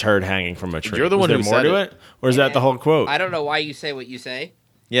mean? It's a turd hanging from a tree. You're the Was one there who more said to it. it, or is that the whole quote? I don't know why you say what you say.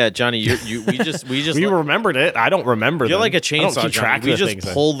 yeah, Johnny. We just We remembered it. I don't remember. You're them. like a I don't chainsaw, keep track Johnny. We of the just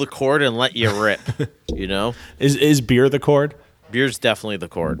things. pull the cord and let you rip. You know, Is beer the cord? beer's definitely the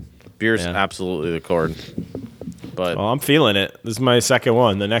cord. Beer's Yeah. absolutely the cord. But Well, I'm feeling it. This is my second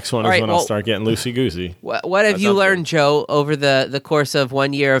one. The next one All is right, when well- I'll start getting loosey goosey. What have That you sounds learned, Joe, over the course of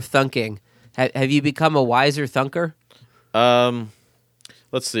 1 year of thunking? Have you become a wiser thunker?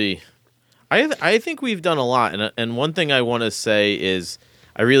 let's see. I think we've done a lot, and one thing I want to say is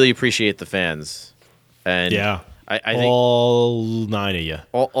I really appreciate the fans. And Yeah, I think all 9 of you.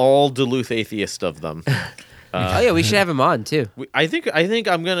 all Duluth atheist of them. Oh yeah, we should have him on too. I think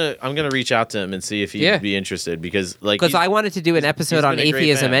I'm gonna reach out to him and see if he'd be interested because because I wanted to do an episode on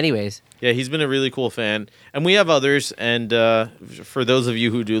atheism anyways. Yeah, he's been a really cool fan, and we have others. And for those of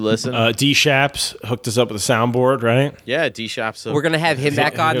you who do listen, D Shaps hooked us up with a soundboard, right? yeah, D Shaps. We're gonna have him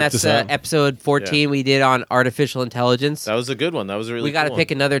back on. That's episode 14 we did on artificial intelligence. That was a good one. That was a really. We got to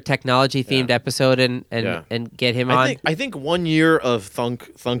pick another technology themed episode and get him on. I think 1 year of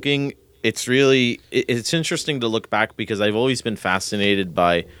thunking. It's interesting to look back because I've always been fascinated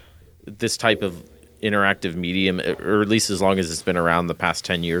by this type of interactive medium, or at least as long as it's been around the past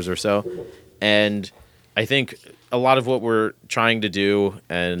 10 years or so. And I think a lot of what we're trying to do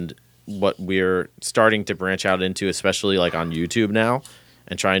and what we're starting to branch out into, especially like on YouTube now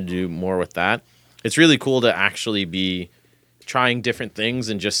and trying to do more with that, it's really cool to actually be trying different things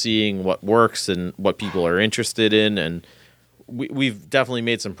and just seeing what works and what people are interested in. And we've definitely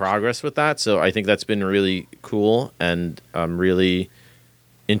made some progress with that. So I think that's been really cool. And I'm really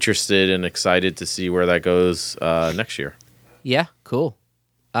interested and excited to see where that goes next year. Yeah, cool.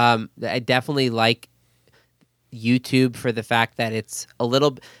 I definitely like YouTube for the fact that it's a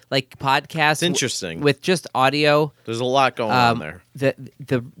little like podcasts. It's interesting with just audio. There's a lot going on there.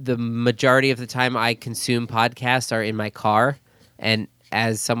 The majority of the time I consume podcasts are in my car, and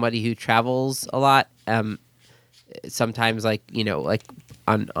as somebody who travels a lot, sometimes like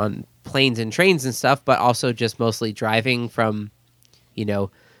on planes and trains and stuff, but also just mostly driving from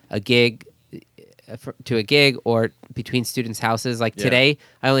a gig to a gig or between students' houses. Like today,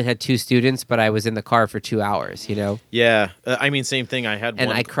 I only had 2 students, but I was in the car for 2 hours. Yeah, I mean, same thing. I had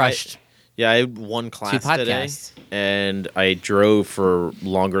I crushed. I had one class today, and I drove for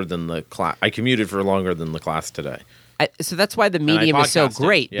longer than the class. I commuted for longer than the class today. So that's why the medium is so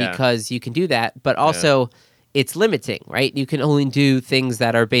great because you can do that, but also it's limiting, right? You can only do things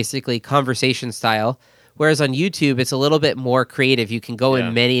that are basically conversation style. Whereas on YouTube, it's a little bit more creative. You can go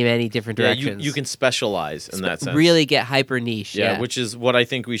in many, many different directions. You can specialize in that sense. Really get hyper niche. Yeah, which is what I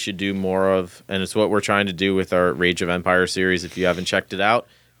think we should do more of. And it's what we're trying to do with our Rage of Empire series. If you haven't checked it out,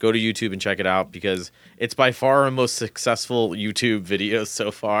 go to YouTube and check it out because it's by far our most successful YouTube videos so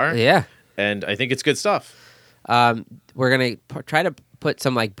far. Yeah. And I think it's good stuff. We're going to try to put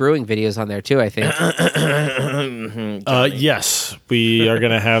some like brewing videos on there too, I think. Yes, we are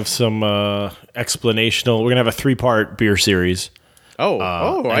going to have some explanational. We're going to have a 3-part beer series.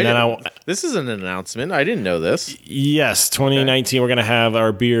 This is an announcement. I didn't know this. Yes, 2019. We're going to have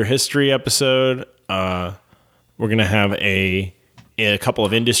our beer history episode. We're going to have a couple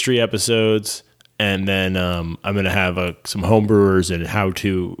of industry episodes, and then I'm going to have some homebrewers and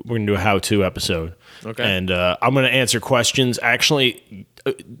how-to. We're going to do a how-to episode. Okay. And I'm going to answer questions. Actually,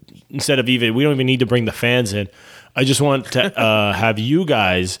 we don't even need to bring the fans in. I just want to have you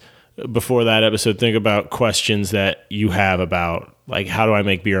guys, before that episode, think about questions that you have about, like, how do I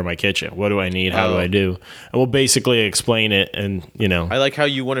make beer in my kitchen? What do I need? How do I do? And we'll basically explain it. And, I like how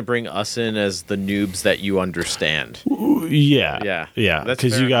you want to bring us in as the noobs that you understand. Yeah.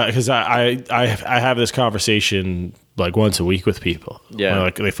 Because I have this conversation like once a week with people. Yeah.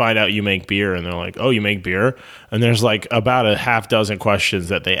 Like they find out you make beer and they're like, "Oh, you make beer?" And there's like about a half dozen questions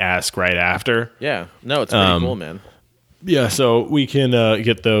that they ask right after. Yeah. No, it's pretty cool, man. Yeah, so we can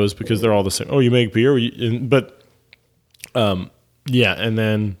get those because they're all the same. Oh, you make beer? And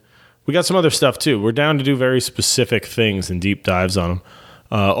then we got some other stuff too. We're down to do very specific things and deep dives on them.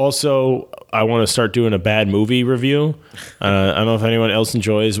 Also, I want to start doing a bad movie review. I don't know if anyone else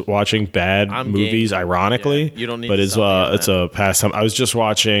enjoys watching bad movies, ironically. Yeah, you don't need but to it's a pastime. I was just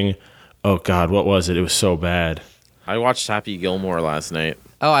watching, oh God, what was it? It was so bad. I watched Happy Gilmore last night.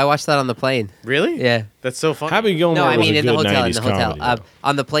 Oh, I watched that on the plane. Really? Yeah. That's so funny. Happy Gilmore was a in good the hotel. 90s In the hotel. comedy,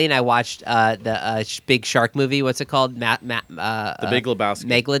 On the plane, I watched the big shark movie. What's it called? The Big Lebowski.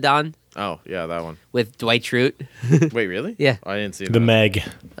 Megalodon. Oh, yeah, that one. With Dwight Schrute. Wait, really? Yeah. I didn't see that. The Meg.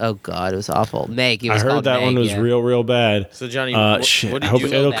 Oh God, it was awful. Meg. I heard that one was real bad. So Johnny, shit. I hope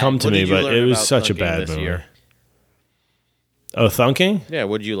it'll come to me, but it was such a bad movie. Oh, Thunking? Yeah.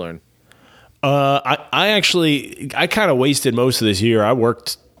 What did you learn? I kind of wasted most of this year. I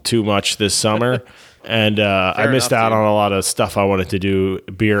worked too much this summer, and I missed out on a lot of stuff I wanted to do,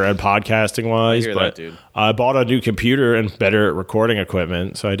 beer and podcasting wise. But I bought a new computer and better recording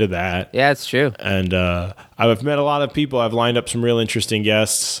equipment, so I did that. Yeah, it's true. And I've met a lot of people. I've lined up some real interesting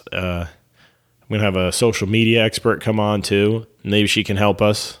guests. I'm gonna have a social media expert come on too. Maybe she can help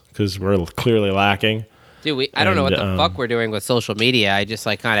us because we're clearly lacking. Dude, I don't know what the fuck we're doing with social media. I just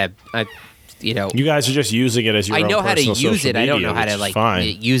like kind of You guys are just using it as your I own know how to personal use social it. I don't media, know how which to is like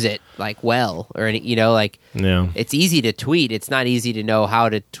fine. use it like well or any, Yeah. it's easy to tweet. It's not easy to know how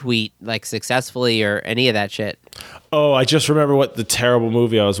to tweet like successfully or any of that shit. Oh, I just remember what the terrible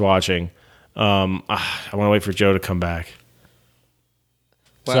movie I was watching. I want to wait for Joe to come back.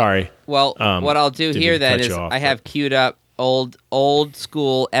 Well- Sorry. Well, what I'll do didn't here mean to then cut is you off, I have queued up old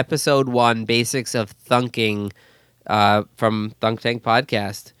school episode 1 basics of thunking from Thunk Tank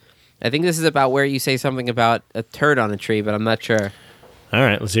Podcast. I think this is about where you say something about a turd on a tree, but I'm not sure. All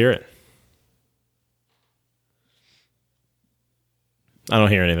right, let's hear it. I don't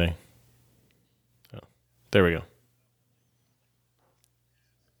hear anything. Oh, there we go.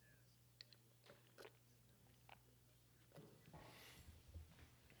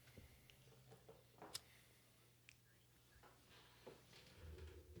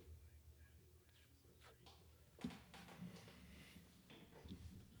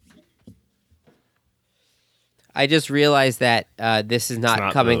 I just realized that this is not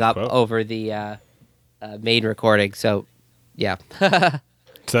not coming really up quote. over the main recording, so yeah.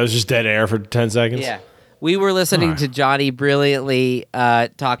 So that was just dead air for 10 seconds? Yeah. We were listening Alright. to Johnny brilliantly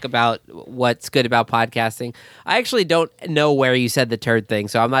talk about what's good about podcasting. I actually don't know where you said the turd thing,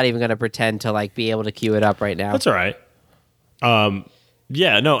 so I'm not even going to pretend to like be able to cue it up right now. That's all right.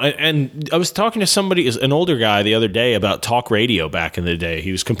 Yeah, no, and I was talking to somebody, an older guy, the other day about talk radio back in the day.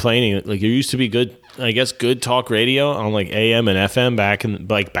 He was complaining like there used to be good talk radio on like AM and FM back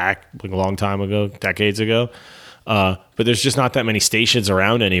a long time ago, decades ago. But there's just not that many stations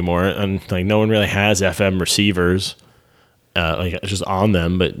around anymore, and like no one really has FM receivers. Like just on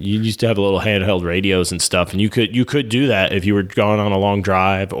them, but you used to have little handheld radios and stuff, and you could do that if you were going on a long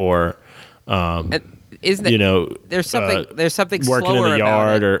drive or. Isn't it, there's something working in slower the about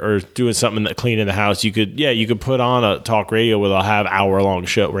yard it. or doing something that cleaning the house. You could put on a talk radio where they'll have hour-long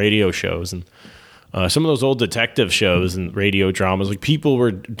radio shows, and some of those old detective shows and radio dramas, like people were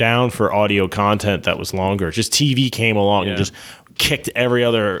down for audio content that was longer. Just TV came along and just kicked every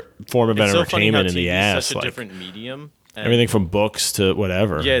other form of It's so funny how entertainment in the TV is ass. such a Like, different medium. And everything from books to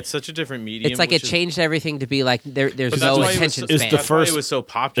whatever. Yeah, it's such a different medium. It's like it which is- changed everything to be like there's but that's no why it was attention so- It's span. the That's why first- it was so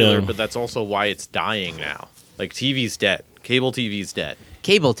popular, Yeah. but that's also why it's dying now. Like TV's dead. Cable TV's dead.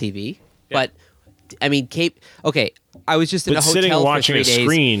 Cable TV, but I mean, okay, I was just in But a sitting hotel and for watching 3 a days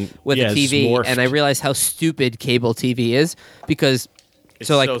screen, with yeah, a it's TV, morphed. and I realized how stupid cable TV is because. It's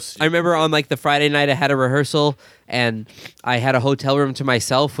So like so stupid. I remember on like the Friday night I had a rehearsal and I had a hotel room to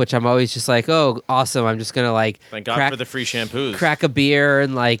myself, which I'm always just like, oh, awesome! I'm just gonna like Thank God for the free shampoos. crack a beer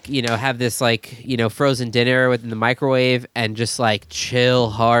and like have this like frozen dinner within the microwave and just like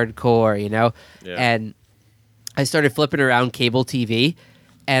chill hardcore, Yeah. And I started flipping around cable TV,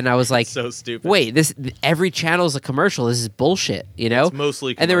 and I was like, so stupid. Wait, every channel is a commercial. This is bullshit, It's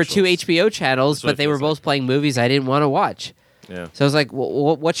mostly And there were 2 commercials. HBO channels, That's what but they it were feels both like. playing movies I didn't want to watch. Yeah. So I was like,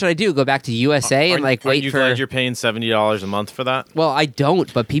 what should I do? Go back to USA and like Aren't wait you for? glad you're paying $70 a month for that? Well, I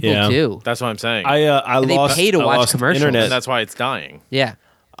don't, but people Yeah. do. That's what I'm saying. I they lost. pay to I watch lost commercials. internet. and that's why it's dying. Yeah.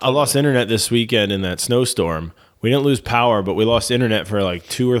 I lost internet this weekend in that snowstorm. We didn't lose power, but we lost internet for like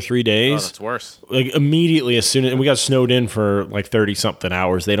 2 or 3 Oh, days. that's worse. Like immediately as soon as and we got snowed in for like 30 something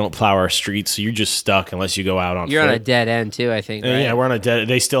hours. They don't plow our streets, so you're just stuck unless you go out on You're on foot. a dead end too, I think. And Right? yeah, we're on a dead.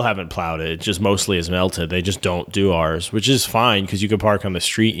 They still haven't plowed it. It just mostly is melted. They just don't do ours, which is fine because you can park on the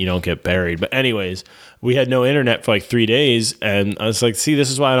street and you don't get buried. But anyways, we had no internet for like 3 days, and I was like, "See, this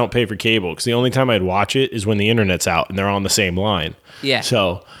is why I don't pay for cable because the only time I'd watch it is when the internet's out and they're on the same line." Yeah.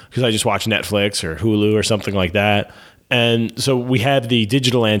 So because I just watch Netflix or Hulu or something like that. And so we had the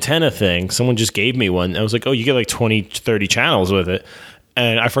digital antenna thing. Someone just gave me one. I was like, oh, you get like 20, 30 channels with it.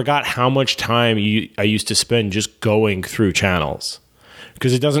 And I forgot how much time I used to spend just going through channels.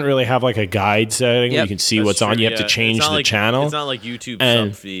 Because it doesn't really have like a guide setting. Yep. You can see That's what's on. true, You have to yeah. change It's not the like, channel. It's not like YouTube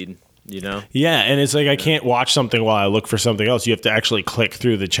And- sub feed, you know? Yeah, and it's like I can't watch something while I look for something else. You have to actually click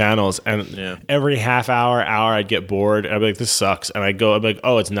through the channels, and Yeah. every half hour, I'd get bored. I'd be like, "This sucks," and I'd be like,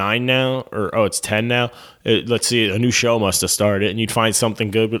 "Oh, it's 9 now," or "Oh, it's 10 now." Let's see, a new show must have started, and you'd find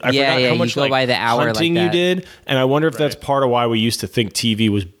something good. But I Yeah, forgot yeah, how you much go like by the hour like hunting you that. did, and I wonder if that's part of why we used to think TV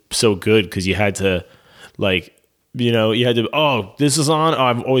was so good because you had to, like. You had to. Oh, this is on. Oh,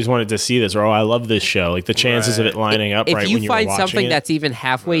 I've always wanted to see this, or oh, I love this show. Like the chances of it lining up if right you when you were find watching something it, that's even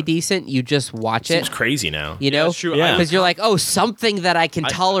halfway decent, you just watch seems it. crazy now. You know, that's true. Yeah. because you're like, oh, something that I can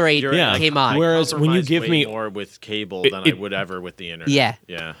tolerate you're right. came on. Whereas when you Compromise give way me more with cable than I would ever with the internet. Yeah.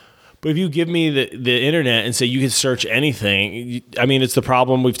 Yeah. But if you give me the internet and say you can search anything, I mean, it's the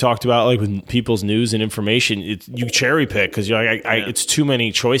problem we've talked about, like with people's news and information. You cherry pick because you're like, it's too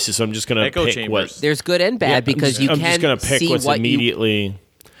many choices. So I'm just gonna Echo pick chambers. what. There's good and bad because you I'm can just gonna pick see what's what immediately.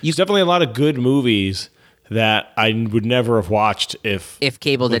 There's definitely a lot of good movies that I would never have watched if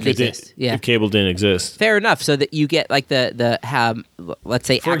cable didn't exist. Yeah. If cable didn't exist. Fair enough. So that you get like the let's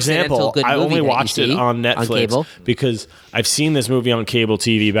say For accidental example, good I movie only that you watched it see on Netflix cable. because I've seen this movie on cable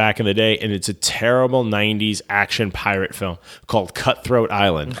TV back in the day, and it's a terrible 90s action pirate film called Cutthroat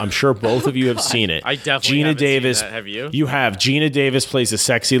Island. I'm sure both of you have seen it. I definitely Gina haven't seen Davis, that. Have you? You have. Gina Davis plays a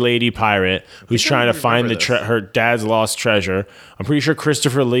sexy lady pirate who's trying to find her dad's lost treasure. I'm pretty sure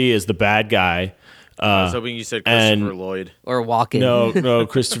Christopher Lee is the bad guy. I was hoping you said Christopher Lloyd. Or Walken. No,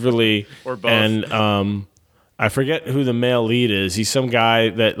 Christopher Lee. Or both. And I forget who the male lead is. He's some guy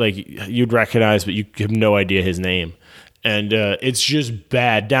that like you'd recognize, but you have no idea his name. And it's just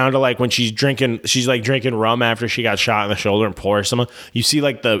bad, down to like when she's like drinking rum after she got shot in the shoulder and pours some. You see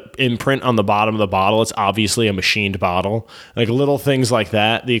like the imprint on the bottom of the bottle. It's obviously a machined bottle. Like little things like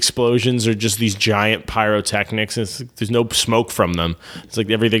that. The explosions are just these giant pyrotechnics. There's no smoke from them. It's like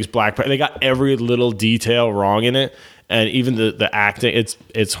everything's black. They got every little detail wrong in it. And even the acting, it's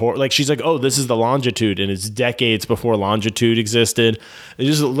like she's like, oh, this is the longitude, and it's decades before longitude existed. It's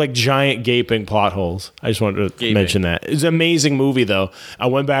just like giant gaping plot holes. I just wanted to mention that. It's an amazing movie, though. I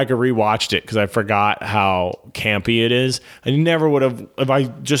went back and rewatched it because I forgot how campy it is. I never would have if I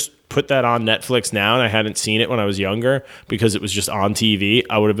just put that on Netflix now and I hadn't seen it when I was younger because it was just on TV.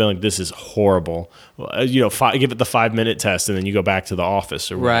 I would have been like, this is horrible. Give it the 5-minute test, and then you go back to The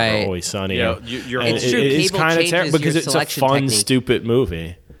Office or whatever, Right. Always Sunny. Yeah, you're It's true. It's Cable kind of changes terrible because your it's a selection fun, technique. stupid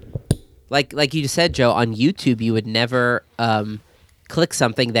movie. Like you just said, Joe, on YouTube, you would never click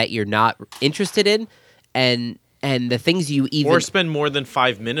something that you're not interested in, and the things you even or spend more than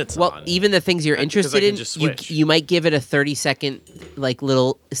 5 minutes on. even the things you're 'cause interested I can in, just switch. you might give it a 30-second like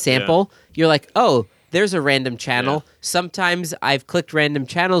little sample. You're like, oh, there's a random channel. Yeah. Sometimes I've clicked random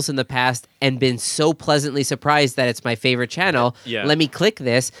channels in the past and been so pleasantly surprised that it's my favorite channel. Yeah. Let me click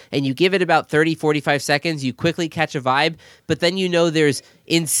this, and you give it about 30, 45 seconds. You quickly catch a vibe, but then there's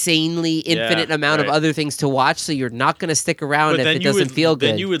insanely infinite amount of right. other things to watch, so you're not going to stick around But if then it you doesn't would, feel good.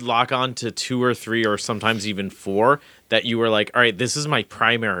 Then you would lock on to 2 or 3 or sometimes even 4 that you were like, all right, this is my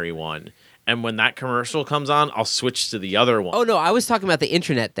primary one. And when that commercial comes on, I'll switch to the other one. Oh no, I was talking about the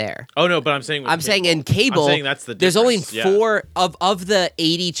internet there. Oh no, but I'm saying In cable, I'm saying that's the there's only difference. Yeah. 4 of the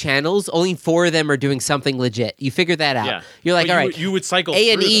 80 channels. Only 4 of them are doing something legit. You figure that out. Yeah. You're like, But all right, you would cycle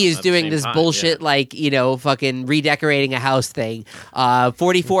A and through E them is at the doing same this time, bullshit yeah. like fucking redecorating a house thing.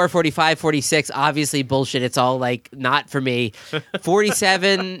 44, 45, 46, obviously bullshit. It's all like not for me.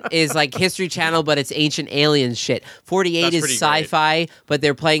 47 is like History Channel, but it's ancient aliens shit. 48 That's is pretty great. sci-fi, but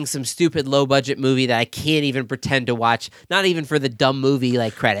they're playing some stupid low budget movie that I can't even pretend to watch. Not even for the dumb movie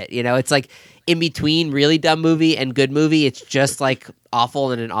like credit. It's like in between really dumb movie and good movie. It's just like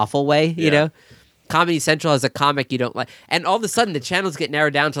awful in an awful way. Yeah. Comedy Central has a comic you don't like, and all of a sudden the channels get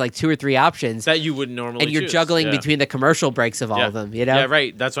narrowed down to like 2 or 3 options, that you would normally and you're choose. juggling Yeah. between the commercial breaks of all of them. Yeah,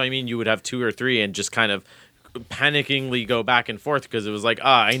 right. That's what I mean. You would have 2 or 3 and just kind of panickingly go back and forth because it was like,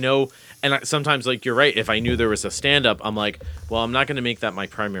 I know. And sometimes, like, you're right. If I knew there was a stand-up, I'm like, well, I'm not going to make that my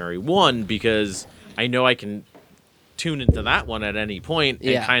primary one because I know I can tune into that one at any point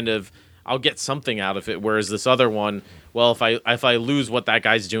and kind of I'll get something out of it. Whereas this other one, well, if I lose what that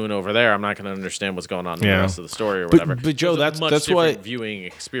guy's doing over there, I'm not going to understand what's going on in the rest of the story or whatever. But Joe, So it's a much that's different why viewing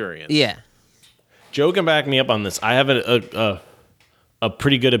experience. Yeah. Joe can back me up on this. I have a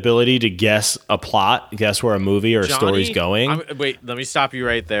pretty good ability to guess a plot, guess where a movie or a story's going. Wait, let me stop you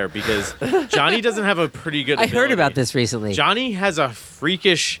right there because Johnny doesn't have a pretty good I ability. heard about this recently. Johnny has a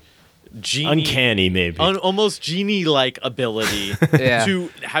freakish genie, Uncanny, maybe. almost genie-like ability Yeah. to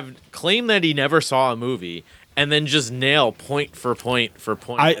have claim that he never saw a movie and then just nail point for point for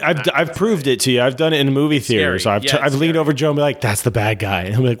point. I've proved it to you. I've done it in a movie theater. Scary. So I've It's leaned scary. over Joe and be like, "That's the bad guy."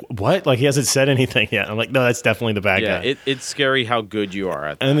 And I'm like, "What?" Like he hasn't said anything yet. I'm like, "No, that's definitely the bad Yeah, guy." it's scary how good you are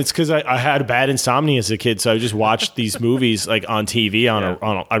at that. And it's because I had bad insomnia as a kid, so I just watched these movies like on TV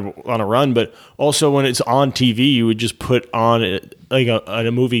on a run. But also when it's on TV, you would just put on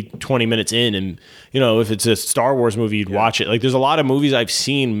a movie 20 minutes in, and if it's a Star Wars movie, you'd watch it. Like there's a lot of movies I've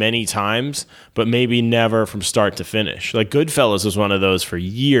seen many times, but maybe never from start to finish. Like Goodfellas was one of those for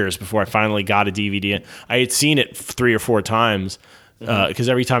years before I finally got a DVD. I had seen it 3 or 4 times because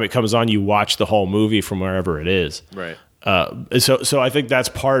every time it comes on, you watch the whole movie from wherever it is. Right. So I think that's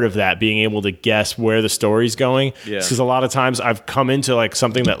part of that, being able to guess where the story's going. Yeah. Because a lot of times I've come into like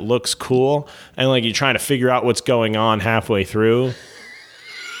something that looks cool, and like you're trying to figure out what's going on halfway through.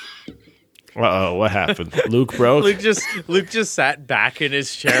 Uh-oh, what happened? Luke broke? Luke just sat back in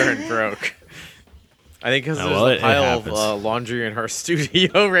his chair and broke. I think because there's it a pile of happens. laundry in our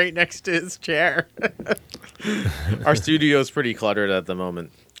studio right next to his chair. Our studio is pretty cluttered at the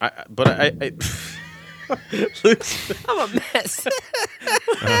moment. I Luke's- I'm a mess.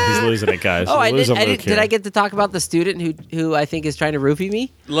 He's losing it, guys. Oh, We're I losing did. Luke Did here. I get to talk about the student who I think is trying to roofie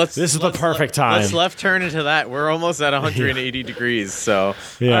me? This is the perfect time. Let's left turn into that. We're almost at 180 degrees, so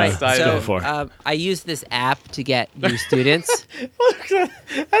Yeah, All right, let's dive go in. for it. I use this app to get new students.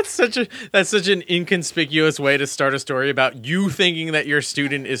 That's such an inconspicuous way to start a story about you thinking that your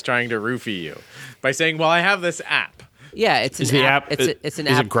student is trying to roofie you by saying, "Well, I have this app." Yeah, it's an Is the app. app- It's an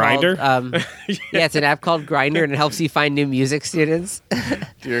is app it Grindr? called, yeah, it's an app called Grinder, and it helps you find new music students.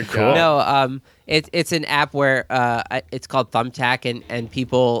 Dear Cool. God. No, it's an app where it's called Thumbtack, and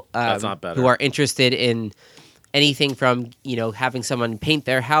people That's not better. who are interested in anything from having someone paint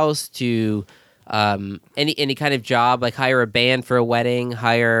their house to any kind of job, like hire a band for a wedding,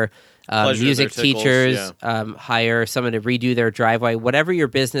 hire Pleasure music their tickles, teachers, hire someone to redo their driveway, whatever your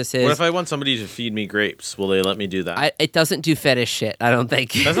business is. What if I want somebody to feed me grapes? Will they let me do that? It doesn't do fetish shit, I don't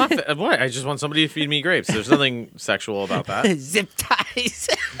think. That's not what. I just want somebody to feed me grapes. There's nothing sexual about that. Zip ties.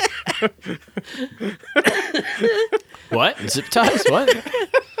 What? Zip ties? What?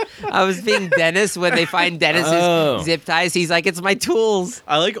 I was being Dennis when they find Dennis's Oh. zip ties. He's like, it's my tools.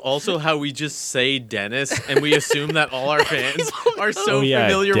 I like also how we just say Dennis and we assume that all our fans are so Oh, yeah,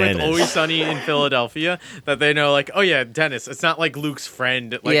 familiar with Dennis. Always Sunny in Philadelphia that they know, like, oh yeah, Dennis. It's not like Luke's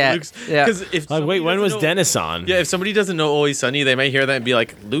friend. Like Yeah, Luke's. yeah. Because if Like, somebody wait, when doesn't was know- Dennis on? Yeah, if somebody doesn't know Always Sunny, they might hear that and be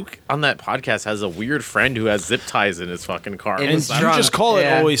like, Luke on that podcast has a weird friend who has zip ties in his fucking car. And And It's you drunk. just call it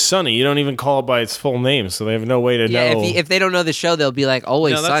Yeah. Always Sunny. You don't even call it by its full name, so they have no way to Yeah, know. if they don't know the show, they'll be like,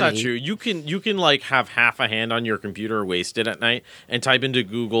 always No, that's sunny. not true. You can like have half a hand on your computer wasted at night and type into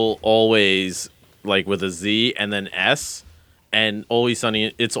Google always like with a Z and then S and Always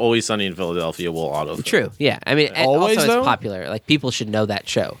Sunny. It's Always Sunny in Philadelphia will auto. True. Yeah. I mean, and Always, also though? it's popular. Like people should know that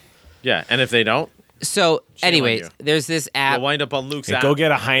show. Yeah, and if they don't, So, Shame on anyways, you. there's this app, you'll wind up on Luke's Hey, app. go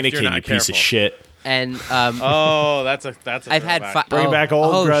get a if you're Heineken, not you piece of careful. shit. and Oh, that's a I've had throwback. Bring back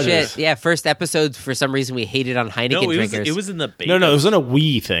old grudges. shit. Yeah, first episode for some reason we hated on Heineken No, drinkers. it was in the beta. No, it wasn't a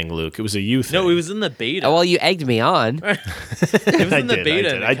we thing, Luke. It was a you thing. No, it was in the beta. Oh, well, you egged me on. It was I in the did, I beta. did.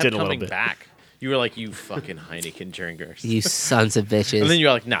 And it I kept did a little coming bit. back. You were like, you fucking Heineken drinkers. You sons of bitches. And then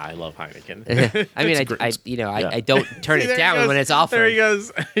you're like, nah, I love Heineken. I mean, great. I don't turn See, it there he down goes. when it's offered. There he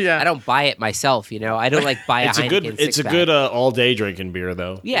goes. Yeah. I don't buy it myself. I don't like buy It's a a Heineken good. It's a six-pack. good all day drinking beer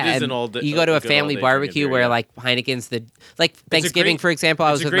though. Yeah, It is and an all-day- you go to a a good family all-day barbecue drinking beer, where yeah. like Heineken's Thanksgiving, great- for example.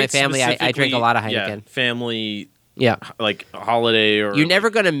 I was it's a with my great family. I drink a lot of specifically, Heineken. Yeah, family Yeah, like holiday or you're never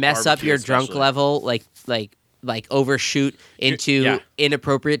like, going to mess up barbecue your drunk especially. level like overshoot into yeah.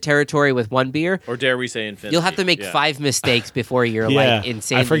 inappropriate territory with one beer. Or dare we say infinity? You'll have to make Yeah. 5 mistakes before you're like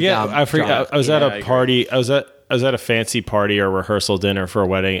insanely I forget. dumb I forget. drunk, I was you at know? I a agree. party. I was at a fancy party or rehearsal dinner for a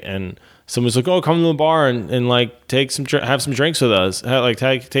wedding, and someone was like, "Oh, come to the bar and like take some have some drinks with us.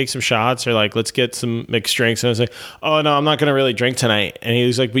 Take some shots or like let's get some mixed drinks." And I was like, "Oh no, I'm not gonna really drink tonight." And he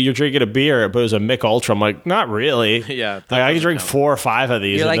was like, "But you're drinking a beer, but it was a Mick Ultra." I'm like, "Not really. Yeah, like that I can doesn't drink count. 4 or 5 of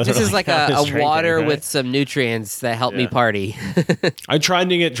these." You're It like, doesn't this is really like count as a drinking, water right? with some nutrients that help me Yeah. party. I tried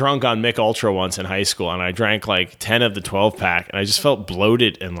to get drunk on Mick Ultra once in high school, and I drank like 10 of the 12 pack, and I just felt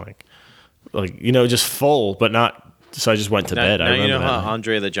bloated and like just full, but not. So I just went to bed. Now I you remember know that. how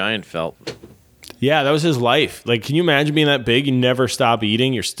Andre the Giant felt. Yeah, that was his life. Like, can you imagine being that big? You never stop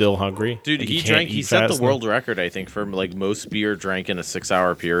eating. You're still hungry. Dude, Like, he you can't drank. He eat set fast the world record, I think, for like most beer drank in a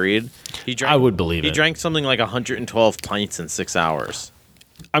 6-hour period. He drank. I would believe He it. drank something like 112 pints in 6 hours.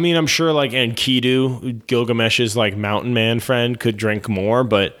 I mean, I'm sure like Enkidu, Gilgamesh's like mountain man friend, could drink more,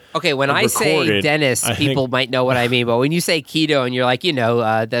 but Okay, when I say recorded, Dennis, I think- people might know what I mean. But when you say keto and you're like,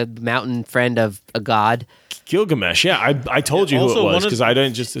 the mountain friend of a god, Gilgamesh. Yeah, I told you who Also, it one was of- because I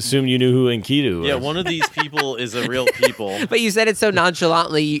didn't just assume you knew who Enkidu was. Yeah, one of these people is a real people. but you said it so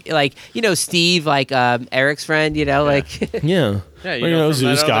nonchalantly, like Steve, like Eric's friend, like yeah. Yeah, Well, you know, from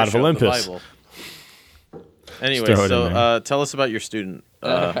that Zeus, other god of show, the Olympus. Bible. Anyway, throw it in so there. tell us about your student.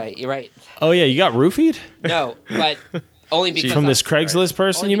 right, you're right. Oh yeah, you got roofied No, but only because from I'm- this Craigslist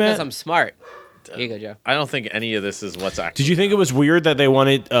person only you because met. I'm smart. Here you go, Joe. I don't think any of this is what's actually. Did you think it was weird that they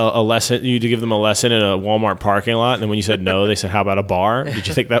wanted a lesson, you to give them a lesson in a Walmart parking lot, and then when you said no, they said, "How about a bar?" Did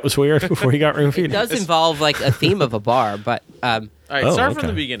you think that was weird before you got roofied? It does involve like a theme of a bar, but All right, Oh, start okay. from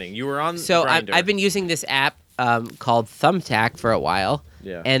the beginning. You were on. so Grindr. I've been using this app called Thumbtack for a while.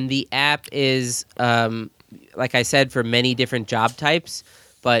 Yeah. And the app is, like I said, for many different job types,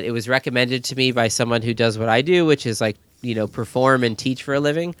 but it was recommended to me by someone who does what I do, which is like, perform and teach for a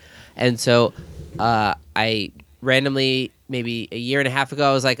living. And so I randomly, maybe a year and a half ago,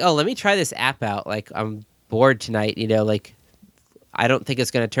 I was like, oh, let me try this app out. Like, I'm bored tonight, like, I don't think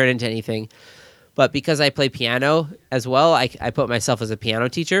it's going to turn into anything. But because I play piano as well, I put myself as a piano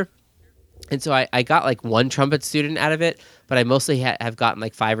teacher. And so I got like one trumpet student out of it, but I mostly have gotten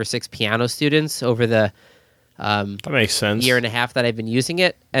like 5 or 6 piano students over the That makes sense. year and a half that I've been using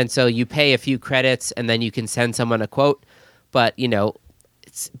it. And so you pay a few credits and then you can send someone a quote. But,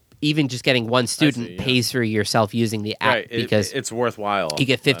 it's even just getting one student pays for yourself using the app Right. because It's worthwhile. you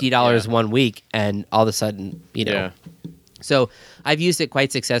get $50 one week and all of a sudden, Yeah. So I've used it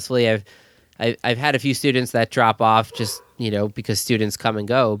quite successfully. I've had a few students that drop off just, because students come and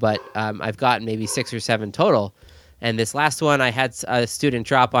go, but I've gotten maybe 6 or 7 total. And this last one, I had a student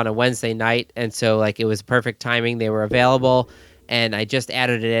drop on a Wednesday night, and so like it was perfect timing. They were available, and I just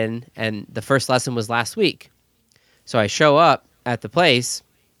added it in, and the first lesson was last week. So I show up at the place.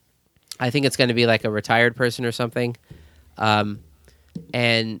 I think it's going to be like a retired person or something.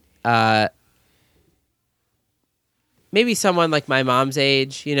 Maybe someone like my mom's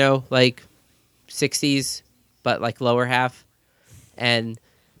age, like 60s, but like lower half. And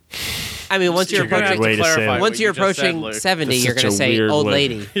I mean, once you're Such a good approaching way to say it. once you're approaching 70, That's you're such going to a say weird old way.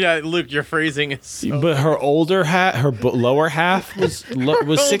 lady. Yeah, Luke, your phrasing is so... But her older lower half was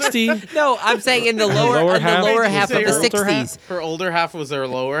 60. No, I'm saying in the lower lower half? half Did of you the say her older 60s. Her older half was her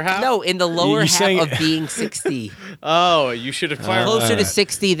lower half? No, in the lower You're half saying- of being 60. Oh, you should have clarified. Closer to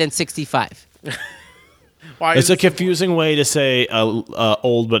 60 than 65. Why It's is a it- confusing way to say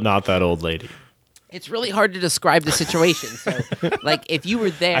old but not that old lady. It's really hard to describe the situation. So, like, if you were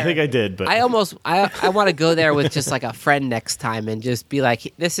there, I think I did, but I want to go there with just like a friend next time and just be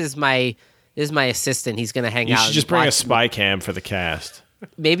like, this is my assistant. He's gonna hang you out. should and just bring a watch spy cam for the cast.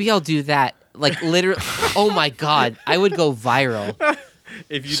 Maybe I'll do that. Like literally. Oh my god, I would go viral.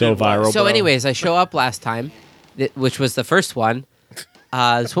 if you So did what? viral. So, bro. anyways, I show up last time, which was the first one.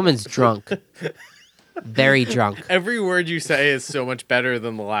 This woman's drunk, very drunk. Every word you say is so much better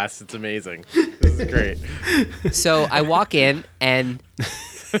than the last. It's amazing. This is great. So I walk in and,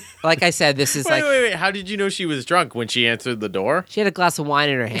 like I said, this is like Wait. How did you know she was drunk when she answered the door? she had a glass of wine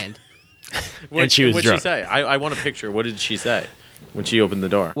in her hand. And she was What'd drunk. she say? I want a picture. What did she say when she opened the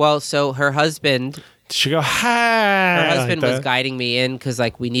door? Well, so her husband. She go hi. Her like husband was that. guiding me in because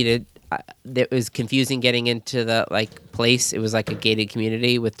like we needed. It was confusing getting into the like place. It was like a gated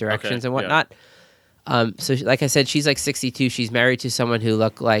community with directions Okay, and whatnot. So like I said, she's like 62. She's married to someone who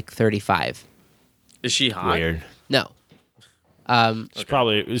looked like 35. Is she hot? Weird. No, It's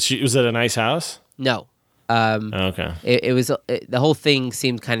probably was it a nice house? no. Okay. It was the whole thing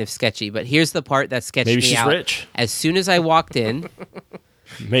seemed kind of sketchy. But here's the part that sketched Maybe me she's out. rich. As soon as I walked in,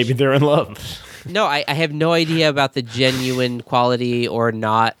 Maybe they're in love. no, I have no idea about the genuine quality or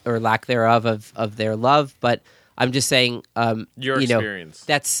not or lack thereof of their love. But I'm just saying, Your experience.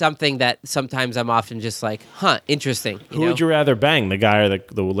 That's something that sometimes I'm often just like, interesting. Who would you rather bang, the guy or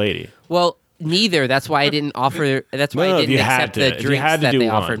the lady? Well, neither. That's why I didn't offer. That's why No, I if didn't you had accept to- the if you drinks had to that do they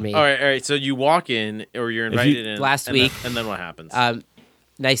one. offered me. All right. So you walk in, or you're invited in Last and then- week. and then what happens?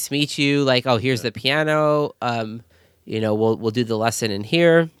 Nice to meet you. Like, oh, here's the piano. We'll do the lesson in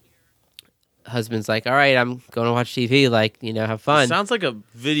here. Husband's like, all right, I'm going to watch TV. Like, have fun. Sounds like a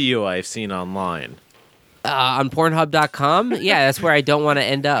video I've seen online. On Pornhub.com. Yeah, that's where I don't want to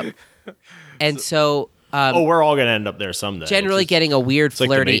end up. And so We're all gonna end up there someday. generally getting a weird like the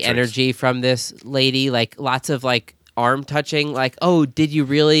flirty Matrix. energy from this lady, like lots of like arm touching, like, oh, did you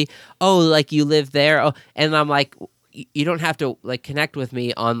really? Oh, like you live there? Oh, and I'm like, you don't have to like connect with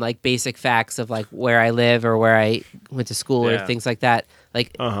me on like basic facts of like where I live or where I went to school or Yeah. things like that.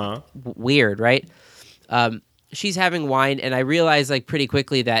 Like weird, right? She's having wine, and I realized like pretty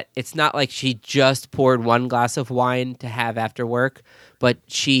quickly that it's not like she just poured one glass of wine to have after work, but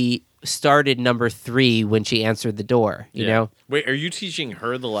she started number 3 when she answered the door. You know? Wait, are you teaching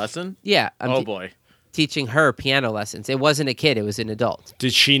her the lesson? Yeah. I'm Boy. teaching her piano lessons. It wasn't a kid; it was an adult.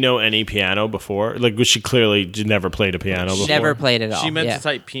 Did she know any piano before? Like, was she clearly never played a piano before? Never played at all. She meant yeah. to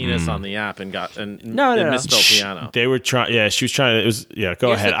type penis on the app and No. misspelled piano. They were trying. Yeah, she was trying. It was. Yeah, go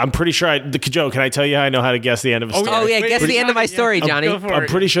Here's ahead. the- I'm pretty sure. Joe, can I tell you how I know how to guess the end of a story? Oh yeah, Wait, guess wait, the end of my story, yeah. Johnny. Go for I'm it.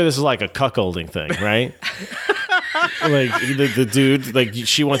 pretty sure this is like a cuckolding thing, right? Like the dude, like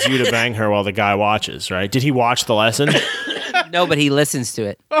she wants you to bang her while the guy watches, right? Did he watch the lesson? No, but he listens to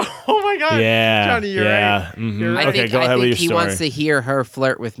it. Oh my god. Yeah, Johnny, you're yeah. right. Mhm. You're right. Okay, go ahead with your he story. wants to hear her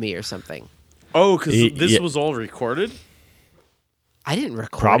flirt with me or something. Oh, because this Yeah. was all recorded? I didn't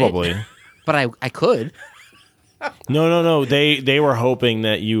record it, Probably. but I could. No. They were hoping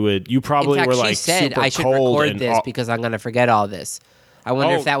that you would. You In probably fact, were she like said super I should cold record and this because I'm going to forget all this. I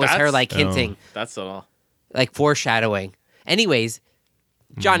wonder Oh, if that was her that's- like hinting, That's all. like foreshadowing. Anyways,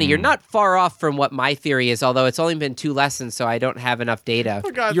 Johnny, you're not far off from what my theory is, although it's only been 2 lessons, so I don't have enough data.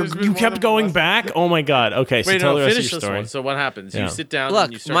 Oh, God, You there's been more kept than going one back? Oh my god. Okay, so Wait, tell no, the rest of finish your this story. one. So what happens? Yeah. You sit down. Look,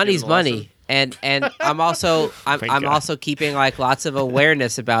 and you start money's giving the lesson? money, and I'm also I'm Thank God. also keeping like lots of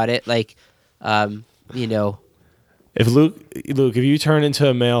awareness about it, like, you know. If Luke, if you turn into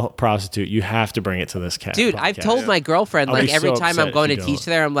a male prostitute, you have to bring it to this cat. Dude, I've podcast. told my girlfriend, I'll like, be every so time upset I'm going to if you teach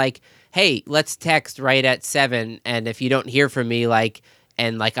don't. there, I'm like, hey, let's text right at 7, and if you don't hear from me, like,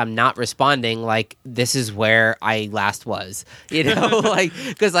 and, like, I'm not responding, like, this is where I last was, you know? Like,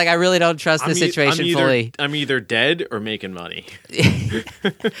 because, like, I really don't trust the situation fully. I'm either dead or making money.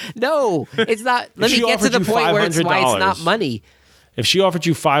 No, it's not. Let me she get to offered the you point where it's why it's not $500. money. If she offered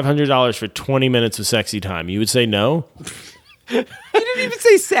you $500 for 20 minutes of sexy time, you would say no? You didn't even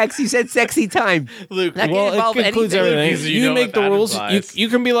say sex. You said sexy time. Luke, That can Well, involve it includes anything. everything. Because you You know make what the that rules. implies. You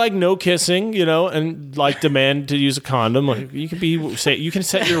can be like no kissing, you know, and like demand to use a condom. Like, you can you can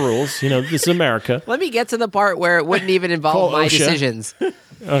set your rules. You know, this is America. Let me get to the part where it wouldn't even involve Call my OSHA. decisions.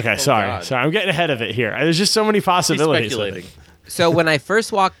 Okay, sorry, God. I'm getting ahead of it here. There's just so many he's possibilities. speculating. So when I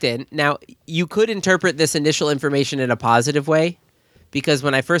first walked in, now you could interpret this initial information in a positive way, because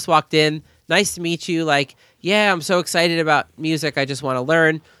when I first walked in, nice to meet you. Like, yeah, I'm so excited about music. I just want to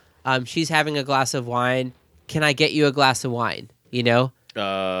learn. She's having a glass of wine. Can I get you a glass of wine? You know?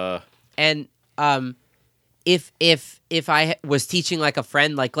 And if I was teaching like a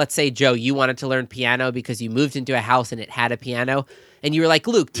friend, like let's say Joe, you wanted to learn piano because you moved into a house and it had a piano, and you were like,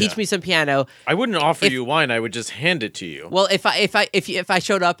 Luke, teach Yeah. me some piano. I wouldn't offer If- you wine. I would just hand it to you. Well, if I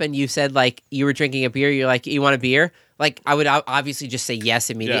showed up and you said like you were drinking a beer, you're like, you want a beer? Like I would obviously just say yes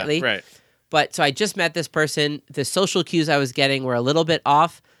immediately. Yeah, right. But so I just met this person. The social cues I was getting were a little bit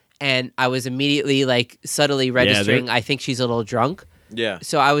off, and I was immediately like subtly registering. I think she's a little drunk. Yeah.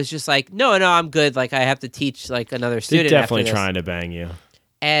 So I was just like, no, I'm good. Like I have to teach like another They're student. definitely after this. trying to bang you.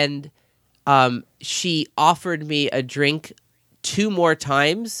 And she offered me a drink 2 more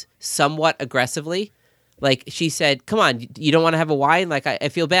times, somewhat aggressively. Like she said, come on, you don't want to have a wine? Like I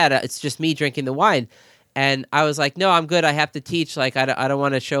feel bad. It's just me drinking the wine. And I was like, no, I'm good. I have to teach. Like I don't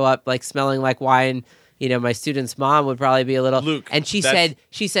want to show up like smelling like wine. You know, my student's mom would probably be a little. Luke, and she that's-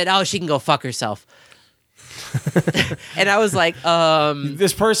 said, oh, she can go fuck herself. And I was like,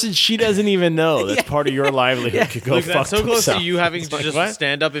 This person, she doesn't even know that's part of your livelihood. Could go Luke, fuck that's so close to themselves. you having It's to like, just what?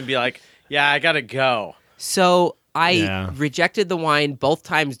 stand up and be like, yeah, I gotta go. So I Yeah. rejected the wine both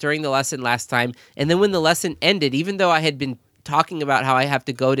times during the lesson last time. And then when the lesson ended, even though I had been talking about how I have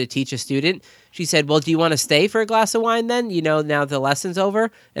to go to teach a student, she said, well, do you want to stay for a glass of wine then? You know, now the lesson's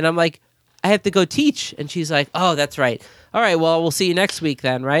over. And I'm like, I have to go teach. And she's like, oh, that's right. All right, well, we'll see you next week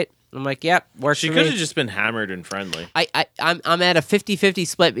then, right? I'm like, yep, works She for could me. have just been hammered and friendly. I'm at a 50-50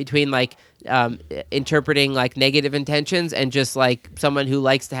 split between like interpreting like negative intentions and just like someone who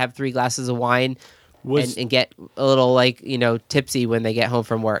likes to have 3 glasses of wine and get a little like, you know, tipsy when they get home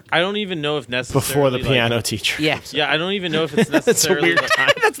from work. I don't even know if necessarily Before the like- piano teacher. Yeah. Yeah, I don't even know if it's That's a necessarily. weird like- time.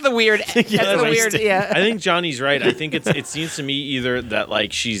 That's the weird. That's the weird. wasted. Yeah. I think Johnny's right. I think it seems to me either that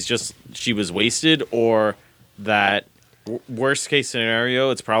like she was wasted, or that worst case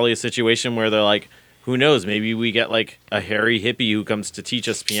scenario, it's probably a situation where they're like, who knows, maybe we get like a hairy hippie who comes to teach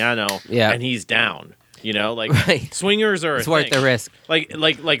us piano, Yeah. and he's down. You know, like Right. swingers are It's a worth thing. the risk. Like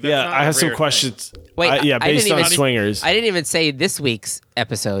that's Yeah, not I a have some rare questions. Wait, I based didn't on even- swingers. I didn't even say this week's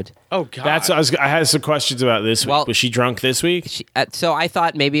episode. thing. Oh God, That's I had some questions about this week. Well- Was she drunk this week? So I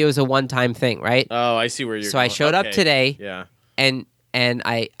thought maybe it was a one-time thing, right? Oh, I see where you're. So I going. showed up Okay. today. Yeah, And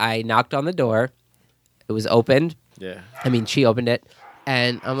I knocked on the door. It was opened. yeah. I mean, she opened it.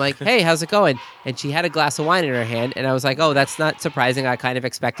 And I'm like, hey, how's it going? And she had a glass of wine in her hand. And I was like, oh, that's not surprising. I kind of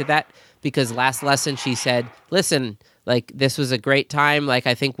expected that because last lesson she said, listen, like this was a great time. Like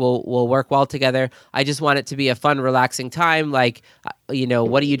I think we'll work well together. I just want it to be a fun, relaxing time. Like, you know,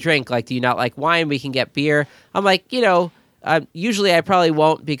 what do you drink? Like, do you not like wine? We can get beer. I'm like, you know, usually I probably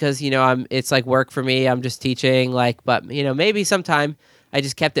won't because, you know, it's like work for me. I'm just teaching like, but you know, maybe sometime. I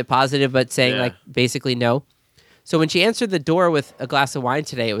just kept it positive, but saying Yeah. like basically no. So when she answered the door with a glass of wine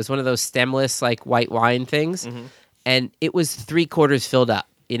today, it was one of those stemless like white wine things, and it was 3/4 filled up.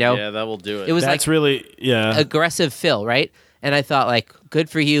 You know, Yeah, that will do it. it was That's like really aggressive fill, right? And I thought like, good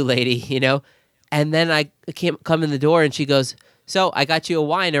for you, lady. You know, and then I come in the door and she goes, "So I got you a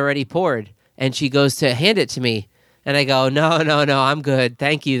wine already poured," and she goes to hand it to me, and I go, "No, I'm good,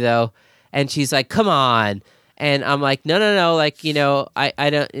 thank you though," and she's like, "Come on." And I'm like, no, like, you know,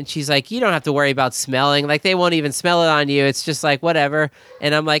 I don't, and she's like, you don't have to worry about smelling. Like, they won't even smell it on you. It's just like, whatever.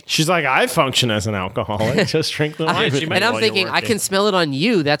 And I'm like, She's like, I function as an alcoholic. Just drink the wine. she with might- me and I'm while you're thinking, I working." can smell it on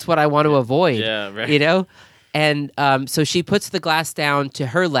you. That's what I want to avoid. Yeah, right. You know? And so she puts the glass down to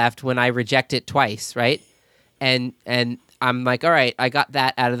her left when I reject it twice, right? And I'm like, all right, I got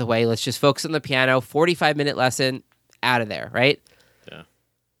that out of the way. Let's just focus on the piano. 45-minute lesson, out of there, right? Yeah.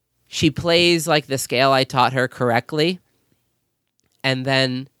 She plays like the scale I taught her correctly. And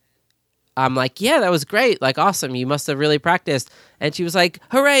then I'm like, yeah, that was great. Like, awesome. You must have really practiced. And she was like,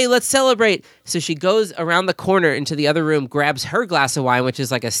 hooray, let's celebrate. So she goes around the corner into the other room, grabs her glass of wine, which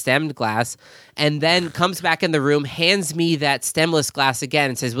is like a stemmed glass, and then comes back in the room, hands me that stemless glass again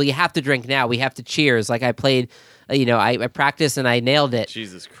and says, well, you have to drink now. We have to cheers. Like I played, I practiced and I nailed it.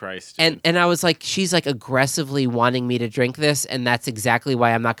 Jesus Christ. Dude. And I was like, she's like aggressively wanting me to drink this. And that's exactly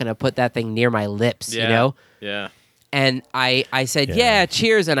why I'm not going to put that thing near my lips, yeah. you know? Yeah. And I said, yeah,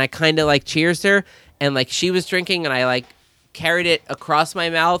 cheers. And I kind of like cheersed her. And like she was drinking and I like carried it across my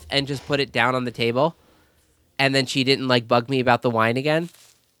mouth and just put it down on the table. And then she didn't like bug me about the wine again.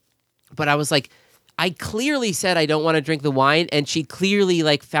 But I was like, I clearly said I don't want to drink the wine. And she clearly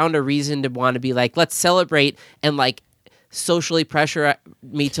like found a reason to want to be like, let's celebrate and like socially pressure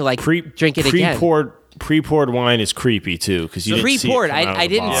me to like drink it again. Pre-poured wine is creepy too because you didn't see it pre-poured. come out of I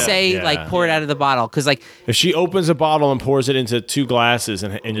the didn't bottle. say like pour it out of the bottle because like if she opens a bottle and pours it into 2 glasses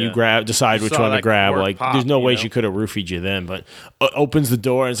and you decide You which saw one to that grab, cork like pop, there's no way you know? she could have roofied you then. But opens the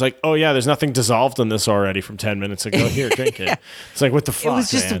door and it's like, oh yeah, there's nothing dissolved in this already from 10 minutes ago. Here, drink it. It's like what the fuck? it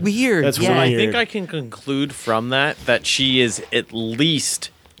was just man? weird. That's yeah. I weird. think I can conclude from that she is at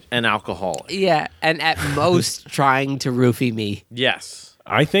least an alcoholic. Yeah, and at most trying to roofie me. Yes.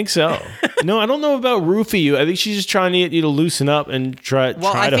 I think so. No, I don't know about roofie you. I think she's just trying to get you to loosen up and try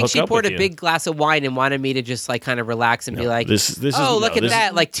Well, try I to think hook she up poured with a you. big glass of wine and wanted me to just like kind of relax and be like, this is oh, look at this-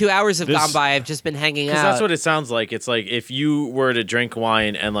 that. Like 2 hours have this- gone by. I've just been hanging out. Because that's what it sounds like. It's like if you were to drink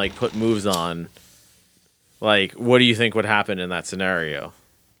wine and like put moves on, like what do you think would happen in that scenario?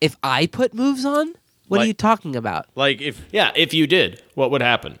 If I put moves on? What are Like- you talking about? Like if Yeah, if you did, what would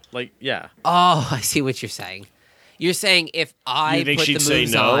happen? like yeah. Oh, I see what you're saying. You're saying if I You think put she'd the say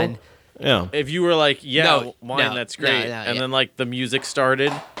moves no? on, Yeah. If you were like, yeah, No, wine, no, that's no, great. no, And yeah. then like the music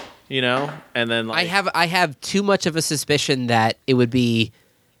started, and then like I have too much of a suspicion that it would be,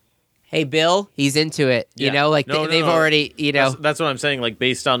 hey, Bill, he's into it. Yeah. You know, like No, no, they've no. already, that's what I'm saying. Like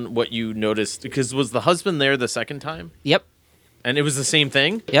based on what you noticed, because was the husband there the second time, Yep. and it was the same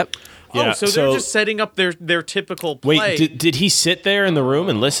thing. Yep. Yeah, Oh, so so- they're just setting up their typical play. Wait, did he sit there in the room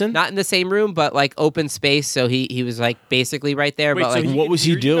and listen? Not in the same room, but like open space. So he was like basically right there. Wait, but so like he- What was he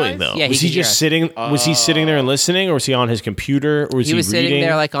hear you doing guys? though? Yeah, he was he could hear just us. sitting? Was he sitting there and listening, or was he on his computer, or was he was reading? sitting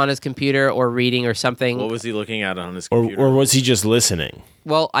there like on his computer or reading or something. What was he looking at on his or computer? or was he just listening?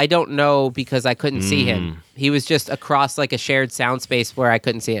 Well, I don't know because I couldn't see Mm. him. He was just across like a shared sound space where I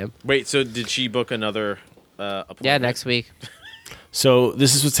couldn't see him. Wait, so did she book another appointment? Yeah, next week. So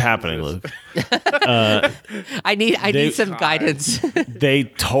this is what's happening, Luke. I need some guidance. They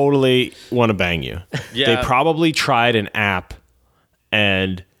totally want to bang you. Yeah. They probably tried an app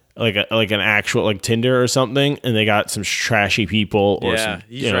and like an actual like Tinder or something, and they got some trashy people or Yeah, some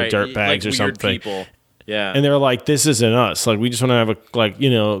he's right. dirt bags like or weird something. People. Yeah. And they're like, "This isn't us. Like, we just want to have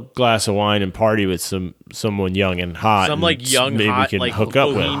a glass of wine and party with someone young and hot. Some and like young, maybe hot, we can like hook up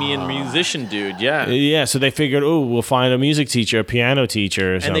with." bohemian musician dude. Yeah. Yeah, so they figured, oh, we'll find a music teacher, a piano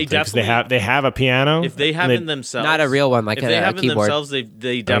teacher, or something. they 'cause definitely- they have a piano. If they have and in themselves, Not a real one, like if they a have in keyboard. themselves,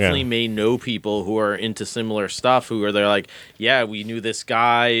 they definitely may know people who are into similar stuff. Who are they're like, yeah, we knew this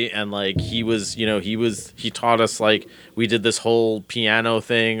guy, and like he taught us like we did this whole piano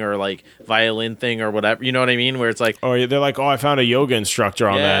thing or like violin thing or whatever. You know what I mean? Where it's like, Or they're like, oh, I found a yoga instructor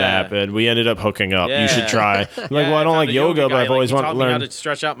on that Yeah. app, and we ended up hooking up. You should Yeah. try. I'm like, well, I don't found like a yoga, but guy, I've always he wanted taught to me how learn. to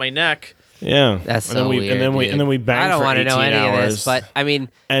stretch out my neck. Yeah, That's and then so we, weird. And then we dude. and then we banged I don't for want to 18 know any hours. of this, but I mean,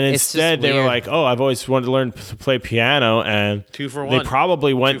 And it's just instead, they were weird. like, "Oh, I've always wanted to learn to play piano," and 2 for they 1.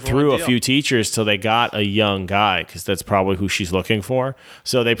 probably 2 went for through 1 a deal. few teachers till they got a young guy, because that's probably who she's looking for.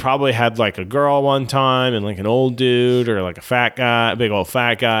 So they probably had like a girl one time and like an old dude or like a fat guy, a big old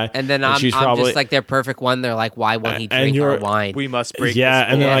fat guy. and then I'm she's just like their perfect one. They're like, why won't he And drink you're- our wine? We must break. yeah,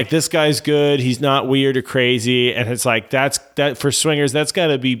 this and they're Yeah. like, this guy's good. He's not weird or crazy, and it's like that for swingers. That's got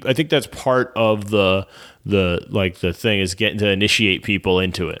to be. I think that's part of the thing is getting to initiate people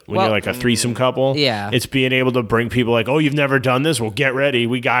into it. When Well, you're like a threesome couple, yeah. it's being able to bring people like, oh, you've never done this. Well, get ready.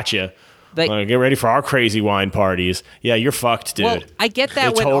 We got you. Like- Get ready for our crazy wine parties. Yeah, you're fucked, dude. well, I get that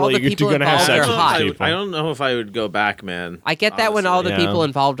You're when all the totally- you're people gonna have involved sex are with hot. these people. I don't know if I would go back, man. I get that when all the honestly. people Yeah.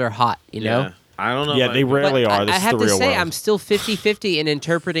 involved are hot. You know. Yeah. I don't know. Yeah, if they I'd go back. rarely But are. This I is have the to real say, world. I'm still 50-50 in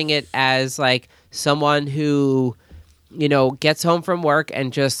interpreting it as like someone who, gets home from work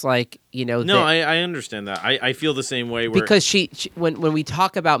and just like, No, I understand that. I feel the same way. Where because she when we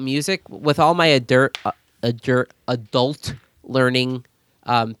talk about music with all my adult learning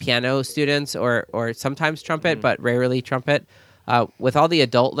piano students or sometimes trumpet, but rarely trumpet. With all the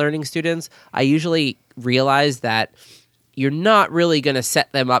adult learning students, I usually realize that you're not really going to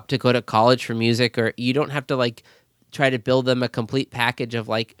set them up to go to college for music, or you don't have to like try to build them a complete package of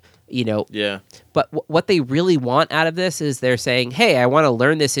like, Yeah. But what they really want out of this is they're saying, hey, I want to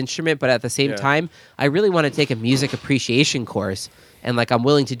learn this instrument, but at the same time, I really want to take a music appreciation course. And like, I'm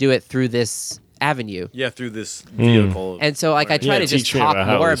willing to do it through this avenue. Yeah, through this vehicle. And so like, I try to just teach me talk about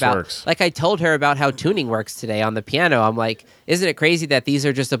how more this about, works. like I told her about how tuning works today on the piano. I'm like, isn't it crazy that these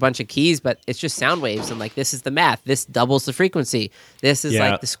are just a bunch of keys, but it's just sound waves. And like, this is the math. This doubles the frequency. This is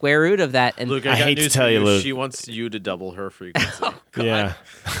Yeah. like the square root of that. And Luke, I got hate to news tell for you, Luke. She wants you to double her frequency. Yeah.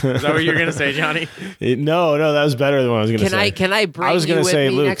 Is that what you're gonna say, Johnny? No, that was better than what I was going to say. can I bring was you gonna with say,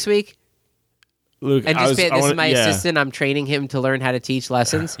 me Luke, next week? Luke, And I just was, say, I this is wanna- my yeah. assistant. I'm training him to learn how to teach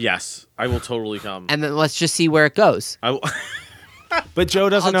lessons. Yes, I will totally come. And then let's just see where it goes. I will. But Joe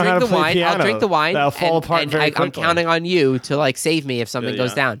doesn't I'll know how drink to the play wine. piano. I'll drink the wine. That'll fall and, apart and very I'm quickly. counting on you to like save me if something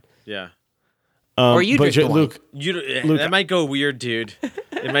goes down. Yeah. Or you but drink the wine. Luke, You. That might go weird, dude.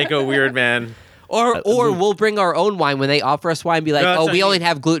 It might go weird, man. Or we'll bring our own wine when they offer us wine and be like, No, that's oh, what we I only mean.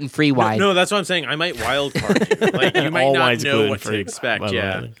 have gluten-free wine. No, that's what I'm saying. I might wild card you. Like you might All not wine's know what to gluten-free, expect. by the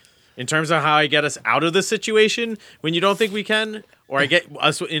Yeah. way. In terms of how I get us out of the situation when you don't think we can, or I get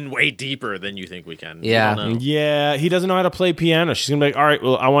us in way deeper than you think we can. You Yeah. don't know. yeah, he doesn't know how to play piano. She's gonna be like, all right,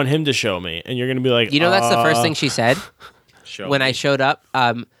 well, I want him to show me, and you're gonna be like, You know, that's the first thing she said Show when me. I showed up.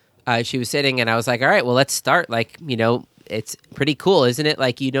 She was sitting and I was like, all right, well, let's start. Like, it's pretty cool, isn't it?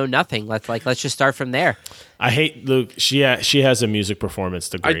 Like, nothing. Let's just start from there. I hate Luke. She has a music performance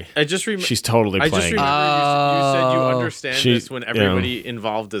degree. I just remember. She's totally I playing. just remember you said you understand She- this when everybody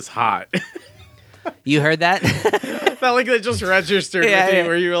involved is hot. You heard that? Not like that just registered Yeah, with you, yeah.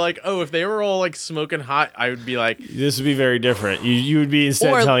 where you were like, oh, if they were all like smoking hot, I would be like, This would be very different. You would be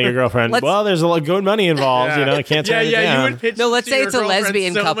instead Or telling your girlfriend, let's- well, there's a lot of good money involved. I can't turn it down. you would pitch. No, let's to say your it's a girlfriend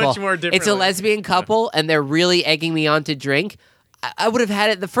lesbian so couple. Much more It's a differently. lesbian couple, and they're really egging me on to drink. I would have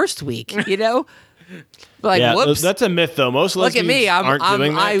had it the first week, Like, Yeah, whoops. that's a myth, though. Most Look at lesbians me. aren't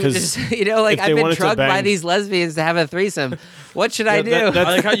doing that I'm 'cause just, like if they I've been wanted to drugged by bang- these lesbians to have a threesome. What should I do? that-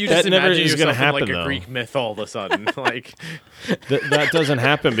 I like how you just That never imagine is gonna yourself in like happen, a though. Greek myth all of a sudden. Like, that doesn't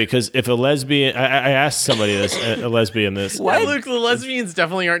happen because if a lesbian, I asked somebody this, a lesbian this. What? Luke, the lesbians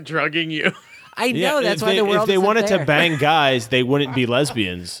definitely aren't drugging you. I know that's if why they, the world if they isn't wanted there. to bang guys, they wouldn't be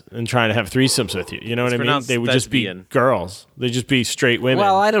lesbians and trying to have threesomes with you. You know what I mean? pronounced They would just be thespian. girls. They'd just be straight women.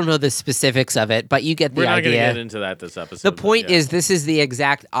 Well, I don't know the specifics of it, but you get the We're not going to idea. get into that this episode. The but point yeah. is, this is the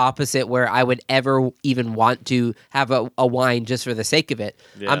exact opposite where I would ever even want to have a wine just for the sake of it.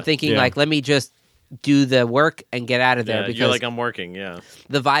 Yeah. I'm thinking, Yeah. like, let me just do the work and get out of there Yeah, because you're like, I'm working. Yeah.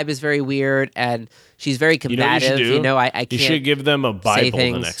 the vibe is very weird and she's very you know what you combative. should do? I You can't should give them a Bible the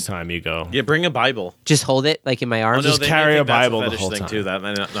things. next time you go. Yeah, bring a Bible. just hold it like in my arms. just they carry think a that's Bible the fetish whole thing time. Too, that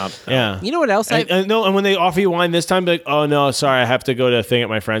not Yeah. You know what else? And when they offer you wine this time, be like, oh no, sorry, I have to go to a thing at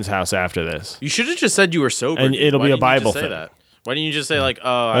my friend's house after this. You should have just said you were sober. And dude. it'll Why be a didn't you just Bible say thing. that? Why didn't you just say like,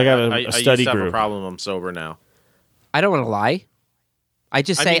 oh, I got a I study used to have a group. problem. I'm sober now. I don't want to lie. I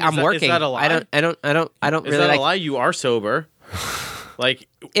just I say mean, is I'm that- is working. that a lie? I don't Is really that like. a lie? You are sober. Like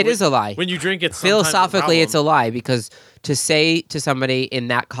It is a lie. When you drink, it's sometimes Philosophically, it's a problem. lie because to say to somebody in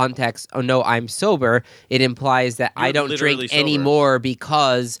that context, "Oh no, I'm sober," it implies that I You're don't literally drink sober. anymore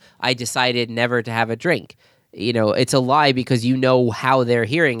because I decided never to have a drink. It's a lie because you know how they're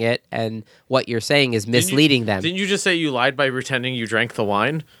hearing it, and what you're saying is Didn't you- misleading them. Didn't you just say you lied by pretending you drank the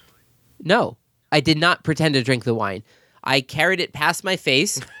wine? No, I did not pretend to drink the wine. I carried it past my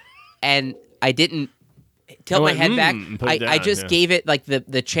face, and I didn't tilt I my went, head back. and put it I down, just yeah. gave it like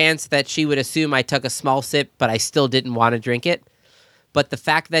the chance that she would assume I took a small sip, but I still didn't want to drink it. But the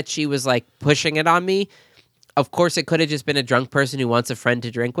fact that she was like pushing it on me, of course, it could have just been a drunk person who wants a friend to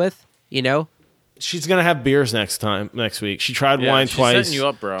drink with. She's gonna have beers next week. She tried Yeah, wine she's twice. setting you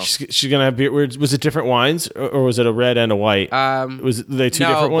up, bro. She's gonna have beer. Was it different wines, or was it a red and a white? Was they two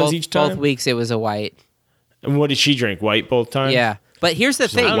different ones each time? Both weeks it was a white. And what did she drink? White both times. Yeah, but here's the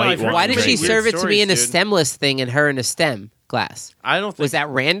thing: a white wine. why did she Weird serve it to me stories, in a dude. stemless thing and her in a stem glass? I don't think. Was that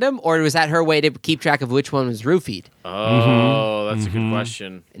random, or was that her way to keep track of which one was roofied? Oh, that's a good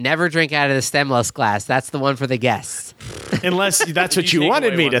question. Never drink out of the stemless glass. That's the one for the guests. Unless that's what You you take wanted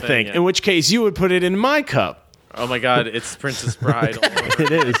away me one to thing, think. yeah. In which case, you would put it in my cup. Oh my God, it's Princess Bride. all over.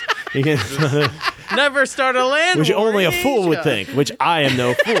 It is. You can- Never start a land which war only a in fool would Asia. think. Which I am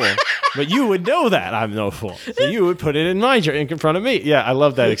no fool. But you would know that I'm no fool. So you would put it in my drink in front of me. Yeah, I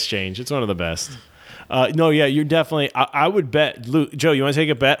love that exchange. It's one of the best. No, yeah, you're definitely. I would bet. Luke, Joe, you want to take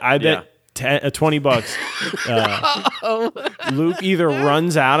a bet? I bet $20. Luke either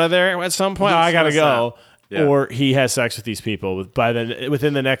runs out of there at some point. Luke's I gotta gonna go. Yeah. Or he has sex with these people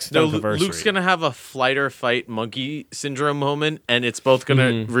within the next No, Dunkiversary. Luke's gonna have a flight or fight monkey syndrome moment, and it's both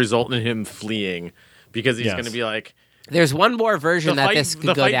gonna result in him fleeing because he's Yes. gonna be like, There's one more version that this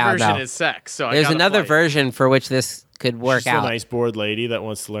could the go fight down. version Though. is sex. So There's I gotta another fight. version for which this could work Just out. a nice bored lady that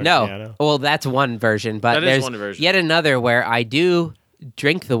wants to learn No, piano. well, that's one version, but That is there's one version. yet another where I do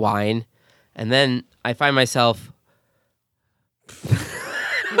drink the wine, and then I find myself.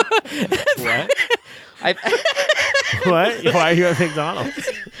 What? I, What? Why are you at McDonald's?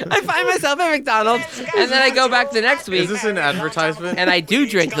 I find myself at McDonald's, and then I go back the next week, Is this an advertisement? and I do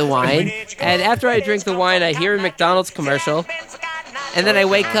drink the wine. And after I drink the wine, I hear a McDonald's commercial, and then I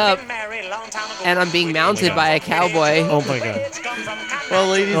wake up, and I'm being mounted by a cowboy. Oh my god. Well,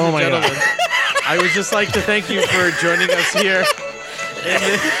 ladies Oh and my gentlemen, God. I would just like to thank you for joining us here in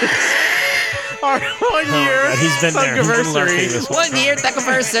this, our 1 year God, he's been there. He's been lurking anniversary. this whole 1 year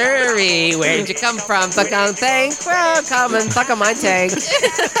Thuckiversary. Where'd you come from, Thuck on Tank? Well, come and Thuck on my tank.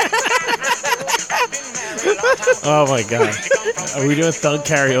 Oh my god. Are we doing thug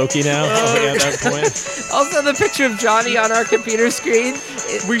karaoke now? Are we at that point? Also, the picture of Johnny on our computer screen.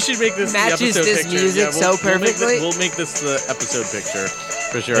 We should make this Matches the episode this picture. music so perfectly. We'll make this the episode picture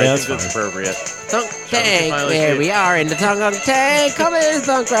for sure. Yeah, I that's think that's fine. appropriate. Thunk tank, finally there see we are in the Thunk on tank. Come in,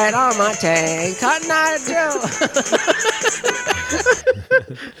 thunk right on my tank. Cotton Eye Joe.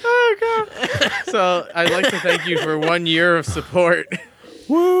 So I'd like to thank you for 1 year of support.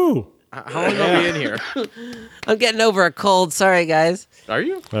 Woo! How long are we in here? I'm getting over a cold. Sorry, guys. Are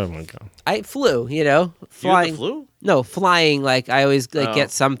you? Oh my god. I flew, You have flying. the flu? No, flying. Like I always Oh,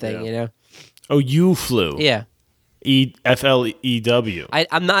 get something, yeah. you know. Oh, you flew. Yeah. FLEW.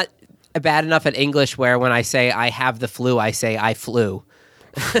 I'm not bad enough at English where when I say I have the flu, I say I flew.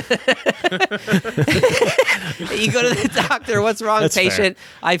 You go to the doctor, what's wrong, That's patient?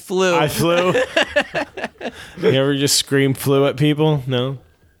 I flew. I flew. You ever just scream flew at people? No.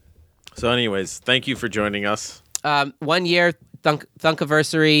 So, anyways, thank you for joining us. 1 year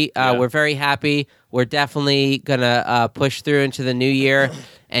Thunkiversary. Yeah. We're very happy. We're definitely gonna push through into the new year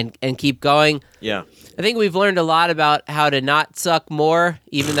and keep going. Yeah. I think we've learned a lot about how to not suck more,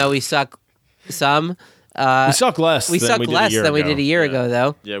 even though we suck some. We suck less. We than suck we did less than we did a year Yeah. ago,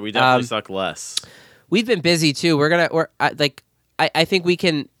 though. Yeah, we definitely Um, suck less. We've been busy too. I think we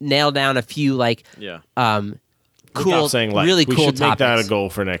can nail down a few Yeah. cool, Stop saying like. really we cool should make that a topics. goal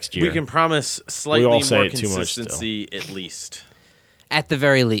for next year. We can promise slightly all more say it too much still. consistency at least, At the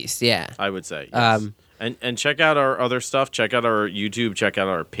very least, yeah. I would say. Yes. And check out our other stuff. Check out our YouTube. Check out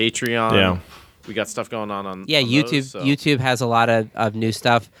our Patreon. Yeah. We got stuff going on Yeah, on YouTube. those, so- YouTube has a lot of new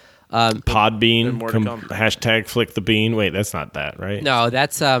stuff. Podbean. And more to come. Hashtag flick the bean. Wait, that's not that, right? No,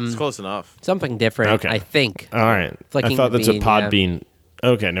 that's It's close enough. something different. Okay. I think. All right. Flicking I thought the that's bean, a Podbean.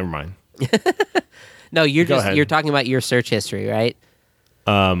 Okay, never mind. No, you're Go just ahead. you're talking about your search history, right?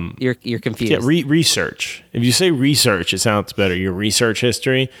 You're confused. Yeah, research. If you say research, it sounds better. Your research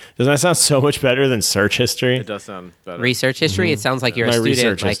history. Doesn't that sound so much better than search history? It does sound better. Research history. It sounds like you're My a student,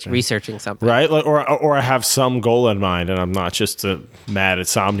 research like history. researching something. Right? Like, or I have some goal in mind, and I'm not just a mad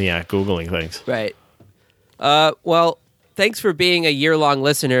insomniac Googling things. Right. Well, thanks for being a year-long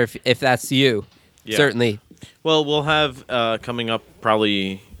listener. If that's you, Yeah. certainly. Well, we'll have coming up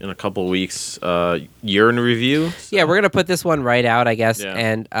probably in a couple weeks year in review. Yeah, we're gonna put this one right out, I guess, Yeah.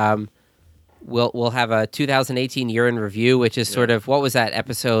 and we'll have a 2018 year in review, which is sort of what was that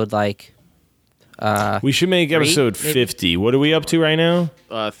episode like? We should make episode maybe? 50. What are we up to right now?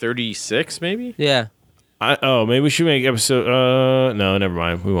 36 maybe. Yeah. Maybe we should make episode. No, never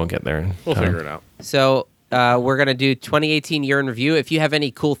mind. We won't get there. in We'll time. figure it out. So we're gonna do 2018 year in review. If you have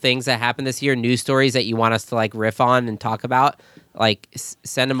any cool things that happened this year, news stories that you want us to like riff on and talk about, like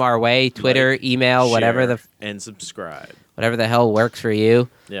send them our way. Twitter, Like, email, whatever Share and subscribe. whatever the hell works for you.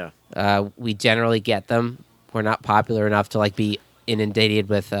 Yeah. We generally get them. We're not popular enough to like be inundated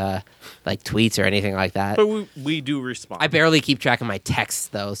with like tweets or anything like that. But we do respond. I barely keep track of my texts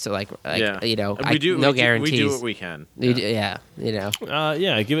though, so like yeah. you know, we do. no we do- guarantees. We do what we can. Yeah, you know.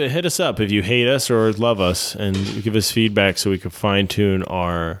 Yeah, hit us up if you hate us or love us, and give us feedback so we can fine tune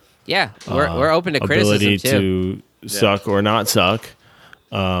our Yeah, we're open to criticism ability too. to suck or not suck.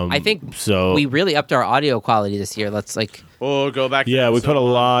 I think So we really upped our audio quality this year. Let's like Or go back. To yeah, we episode put a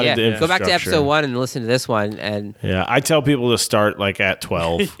lot yeah, into go back to infrastructure. episode 1 and listen to this one and Yeah, I tell people to start like at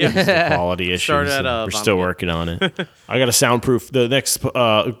 12. It's the quality issues. Start at, and we're still vomit. working on it. I got to soundproof. The next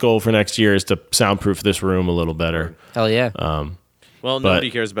goal for next year is to soundproof this room a little better. hell yeah. Well,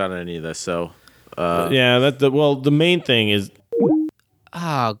 nobody cares about any of this, so Yeah, the main thing is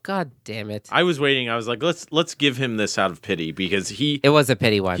Oh, god damn it. I was waiting. I was like, let's give him this out of pity because It was a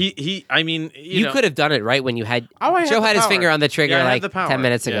pity one. he I mean, you know, could have done it right when you had I Joe had the had his power. finger on the trigger Yeah, I had like the power. 10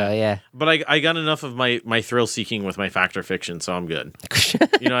 minutes ago. Yeah. But I got enough of my thrill seeking with my fact or fiction, so I'm good.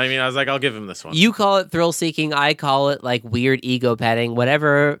 You know what I mean? I was like, I'll give him this one. You call it thrill seeking. I call it like weird ego petting.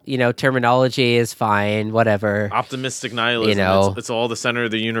 Whatever, terminology is fine. Whatever. Optimistic nihilism. You know, it's all the center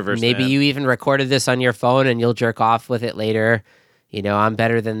of the universe. Maybe man. you even recorded this on your phone and you'll jerk off with it later. I'm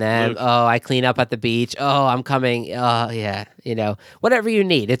better than them. Luke. Oh, I clean up at the beach. Oh, I'm coming. Oh, yeah. Whatever you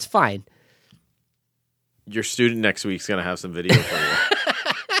need. It's fine. Your student next week's gonna have some video for you.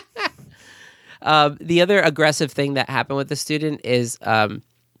 The other aggressive thing that happened with the student is I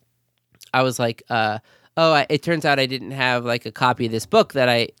was like, it turns out I didn't have like a copy of this book that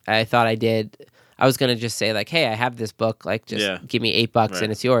I thought I did. I was going to just say like, hey, I have this book. Like, just give me $8 Right.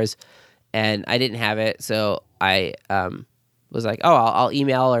 and it's yours. And I didn't have it. So I was like, I'll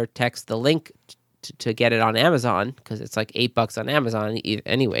email or text the link to get it on Amazon because it's like $8 on Amazon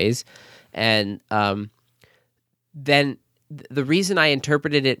anyways. And then the reason I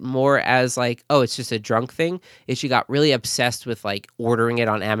interpreted it more as like, oh, it's just a drunk thing is she got really obsessed with like ordering it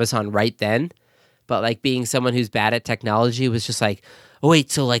on Amazon right then. But like being someone who's bad at technology was just like, oh,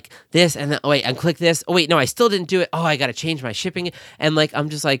 wait, so like this and then, oh, wait, and click this. Oh, wait, no, I still didn't do it. Oh, I got to change my shipping. And like, I'm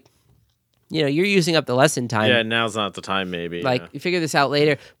just like, you're using up the lesson time. Yeah, now's not the time. Maybe Like, you figure this out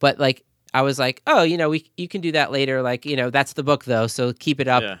later. But like, I was like, oh, you can do that later. Like, that's the book though. So keep it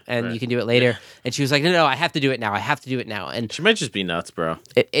up and you can do it later. And she was like, no, I have to do it now. I have to do it now. And she might just be nuts, bro.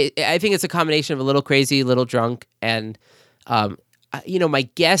 I think it's a combination of a little crazy, a little drunk. And, my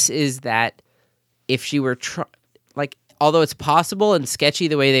guess is that if she were although it's possible and sketchy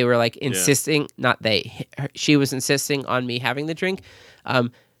the way they were like insisting, she was insisting on me having the drink.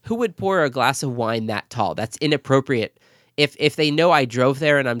 Who would pour a glass of wine that tall? That's inappropriate. If they know I drove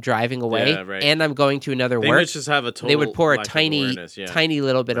there and I'm driving away and I'm going to another They work, would just have a total they would pour a lack of tiny awareness, tiny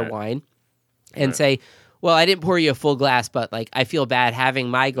little bit of Right. wine and say, well, I didn't pour you a full glass, but like I feel bad having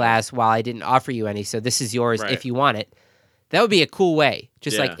my glass while I didn't offer you any, so this is yours Right. if you want it. That would be a cool way.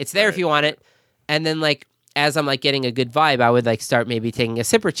 Just like it's there if you want it. And then like as I'm like getting a good vibe, I would like start maybe taking a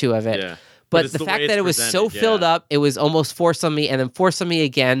sip or two of it. Yeah. But it's the the fact way that it's it was so presented, filled up, it was almost forced on me and then forced on me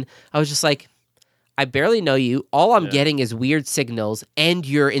again. I was just like, I barely know you. All I'm getting is weird signals, and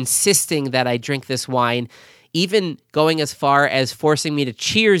you're insisting that I drink this wine, even going as far as forcing me to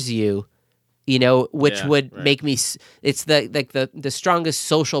cheers you, which would make me. It's the strongest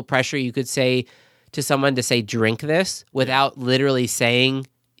social pressure you could say to someone to say drink this without literally saying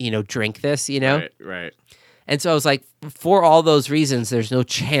drink this. Right. And so I was like, for all those reasons, there's no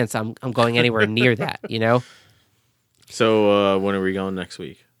chance I'm going anywhere near that. So when are we going next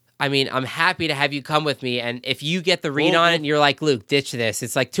week? I mean, I'm happy to have you come with me, and if you get the read Well, on it and you're like, Luke, ditch this.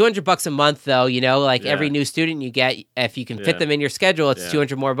 It's like $200 a month, though. Every new student you get, if you can fit them in your schedule, it's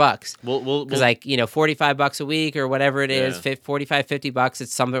 $200 more bucks. We'll Because $45 a week or whatever it is, $45, $50,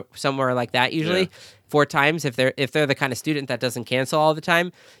 it's somewhere like that usually. 4 times if they're the kind of student that doesn't cancel all the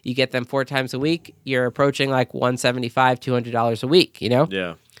time, you get them 4 times a week. You're approaching like $175, $200 a week.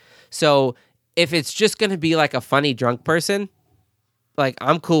 Yeah. So if it's just going to be like a funny drunk person, like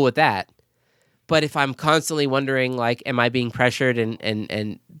I'm cool with that. But if I'm constantly wondering, like, am I being pressured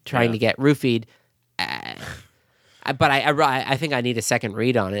and trying to get roofied? But I think I need a second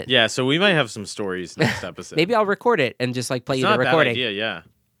read on it. Yeah. So we might have some stories next episode. Maybe I'll record it and just like play It's you not the a bad recording. idea, yeah.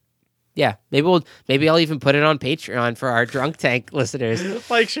 Yeah, maybe I'll even put it on Patreon for our Drunk Tank listeners,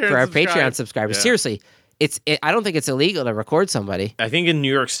 Like, share, for our and subscribe. Patreon subscribers. Yeah. Seriously, I don't think it's illegal to record somebody. I think in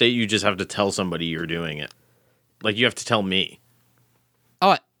New York State, you just have to tell somebody you're doing it. Like, you have to tell me.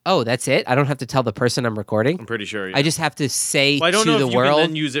 Oh, that's it. I don't have to tell the person I'm recording. I'm pretty sure. Yeah. I just have to say Well, I don't to know the if you world, can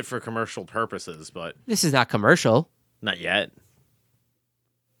then use it for commercial purposes, but this is not commercial. not yet.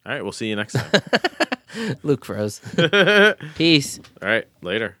 All right, we'll see you next time. Luke froze. Peace. All right,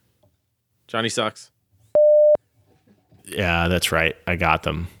 later. Johnny sucks. Yeah, that's right. I got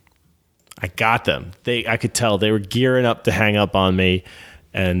them. I I could tell they were gearing up to hang up on me,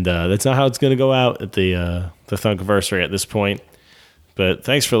 and that's not how it's going to go out at the Thunkiversary at this point. But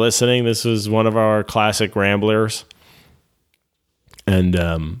thanks for listening. This was one of our classic ramblers, and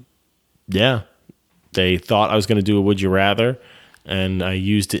they thought I was going to do a Would You Rather, and I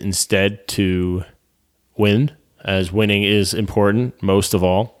used it instead to win, as winning is important most of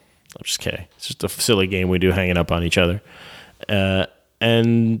all. I'm just kidding. It's just a silly game we do hanging up on each other.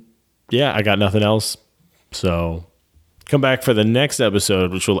 And yeah, I got nothing else. So come back for the next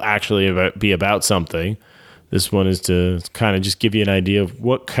episode, which will actually be about something. This one is to kind of just give you an idea of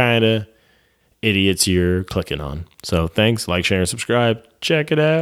what kind of idiots you're clicking on. So thanks, like, share, and subscribe. Check it out.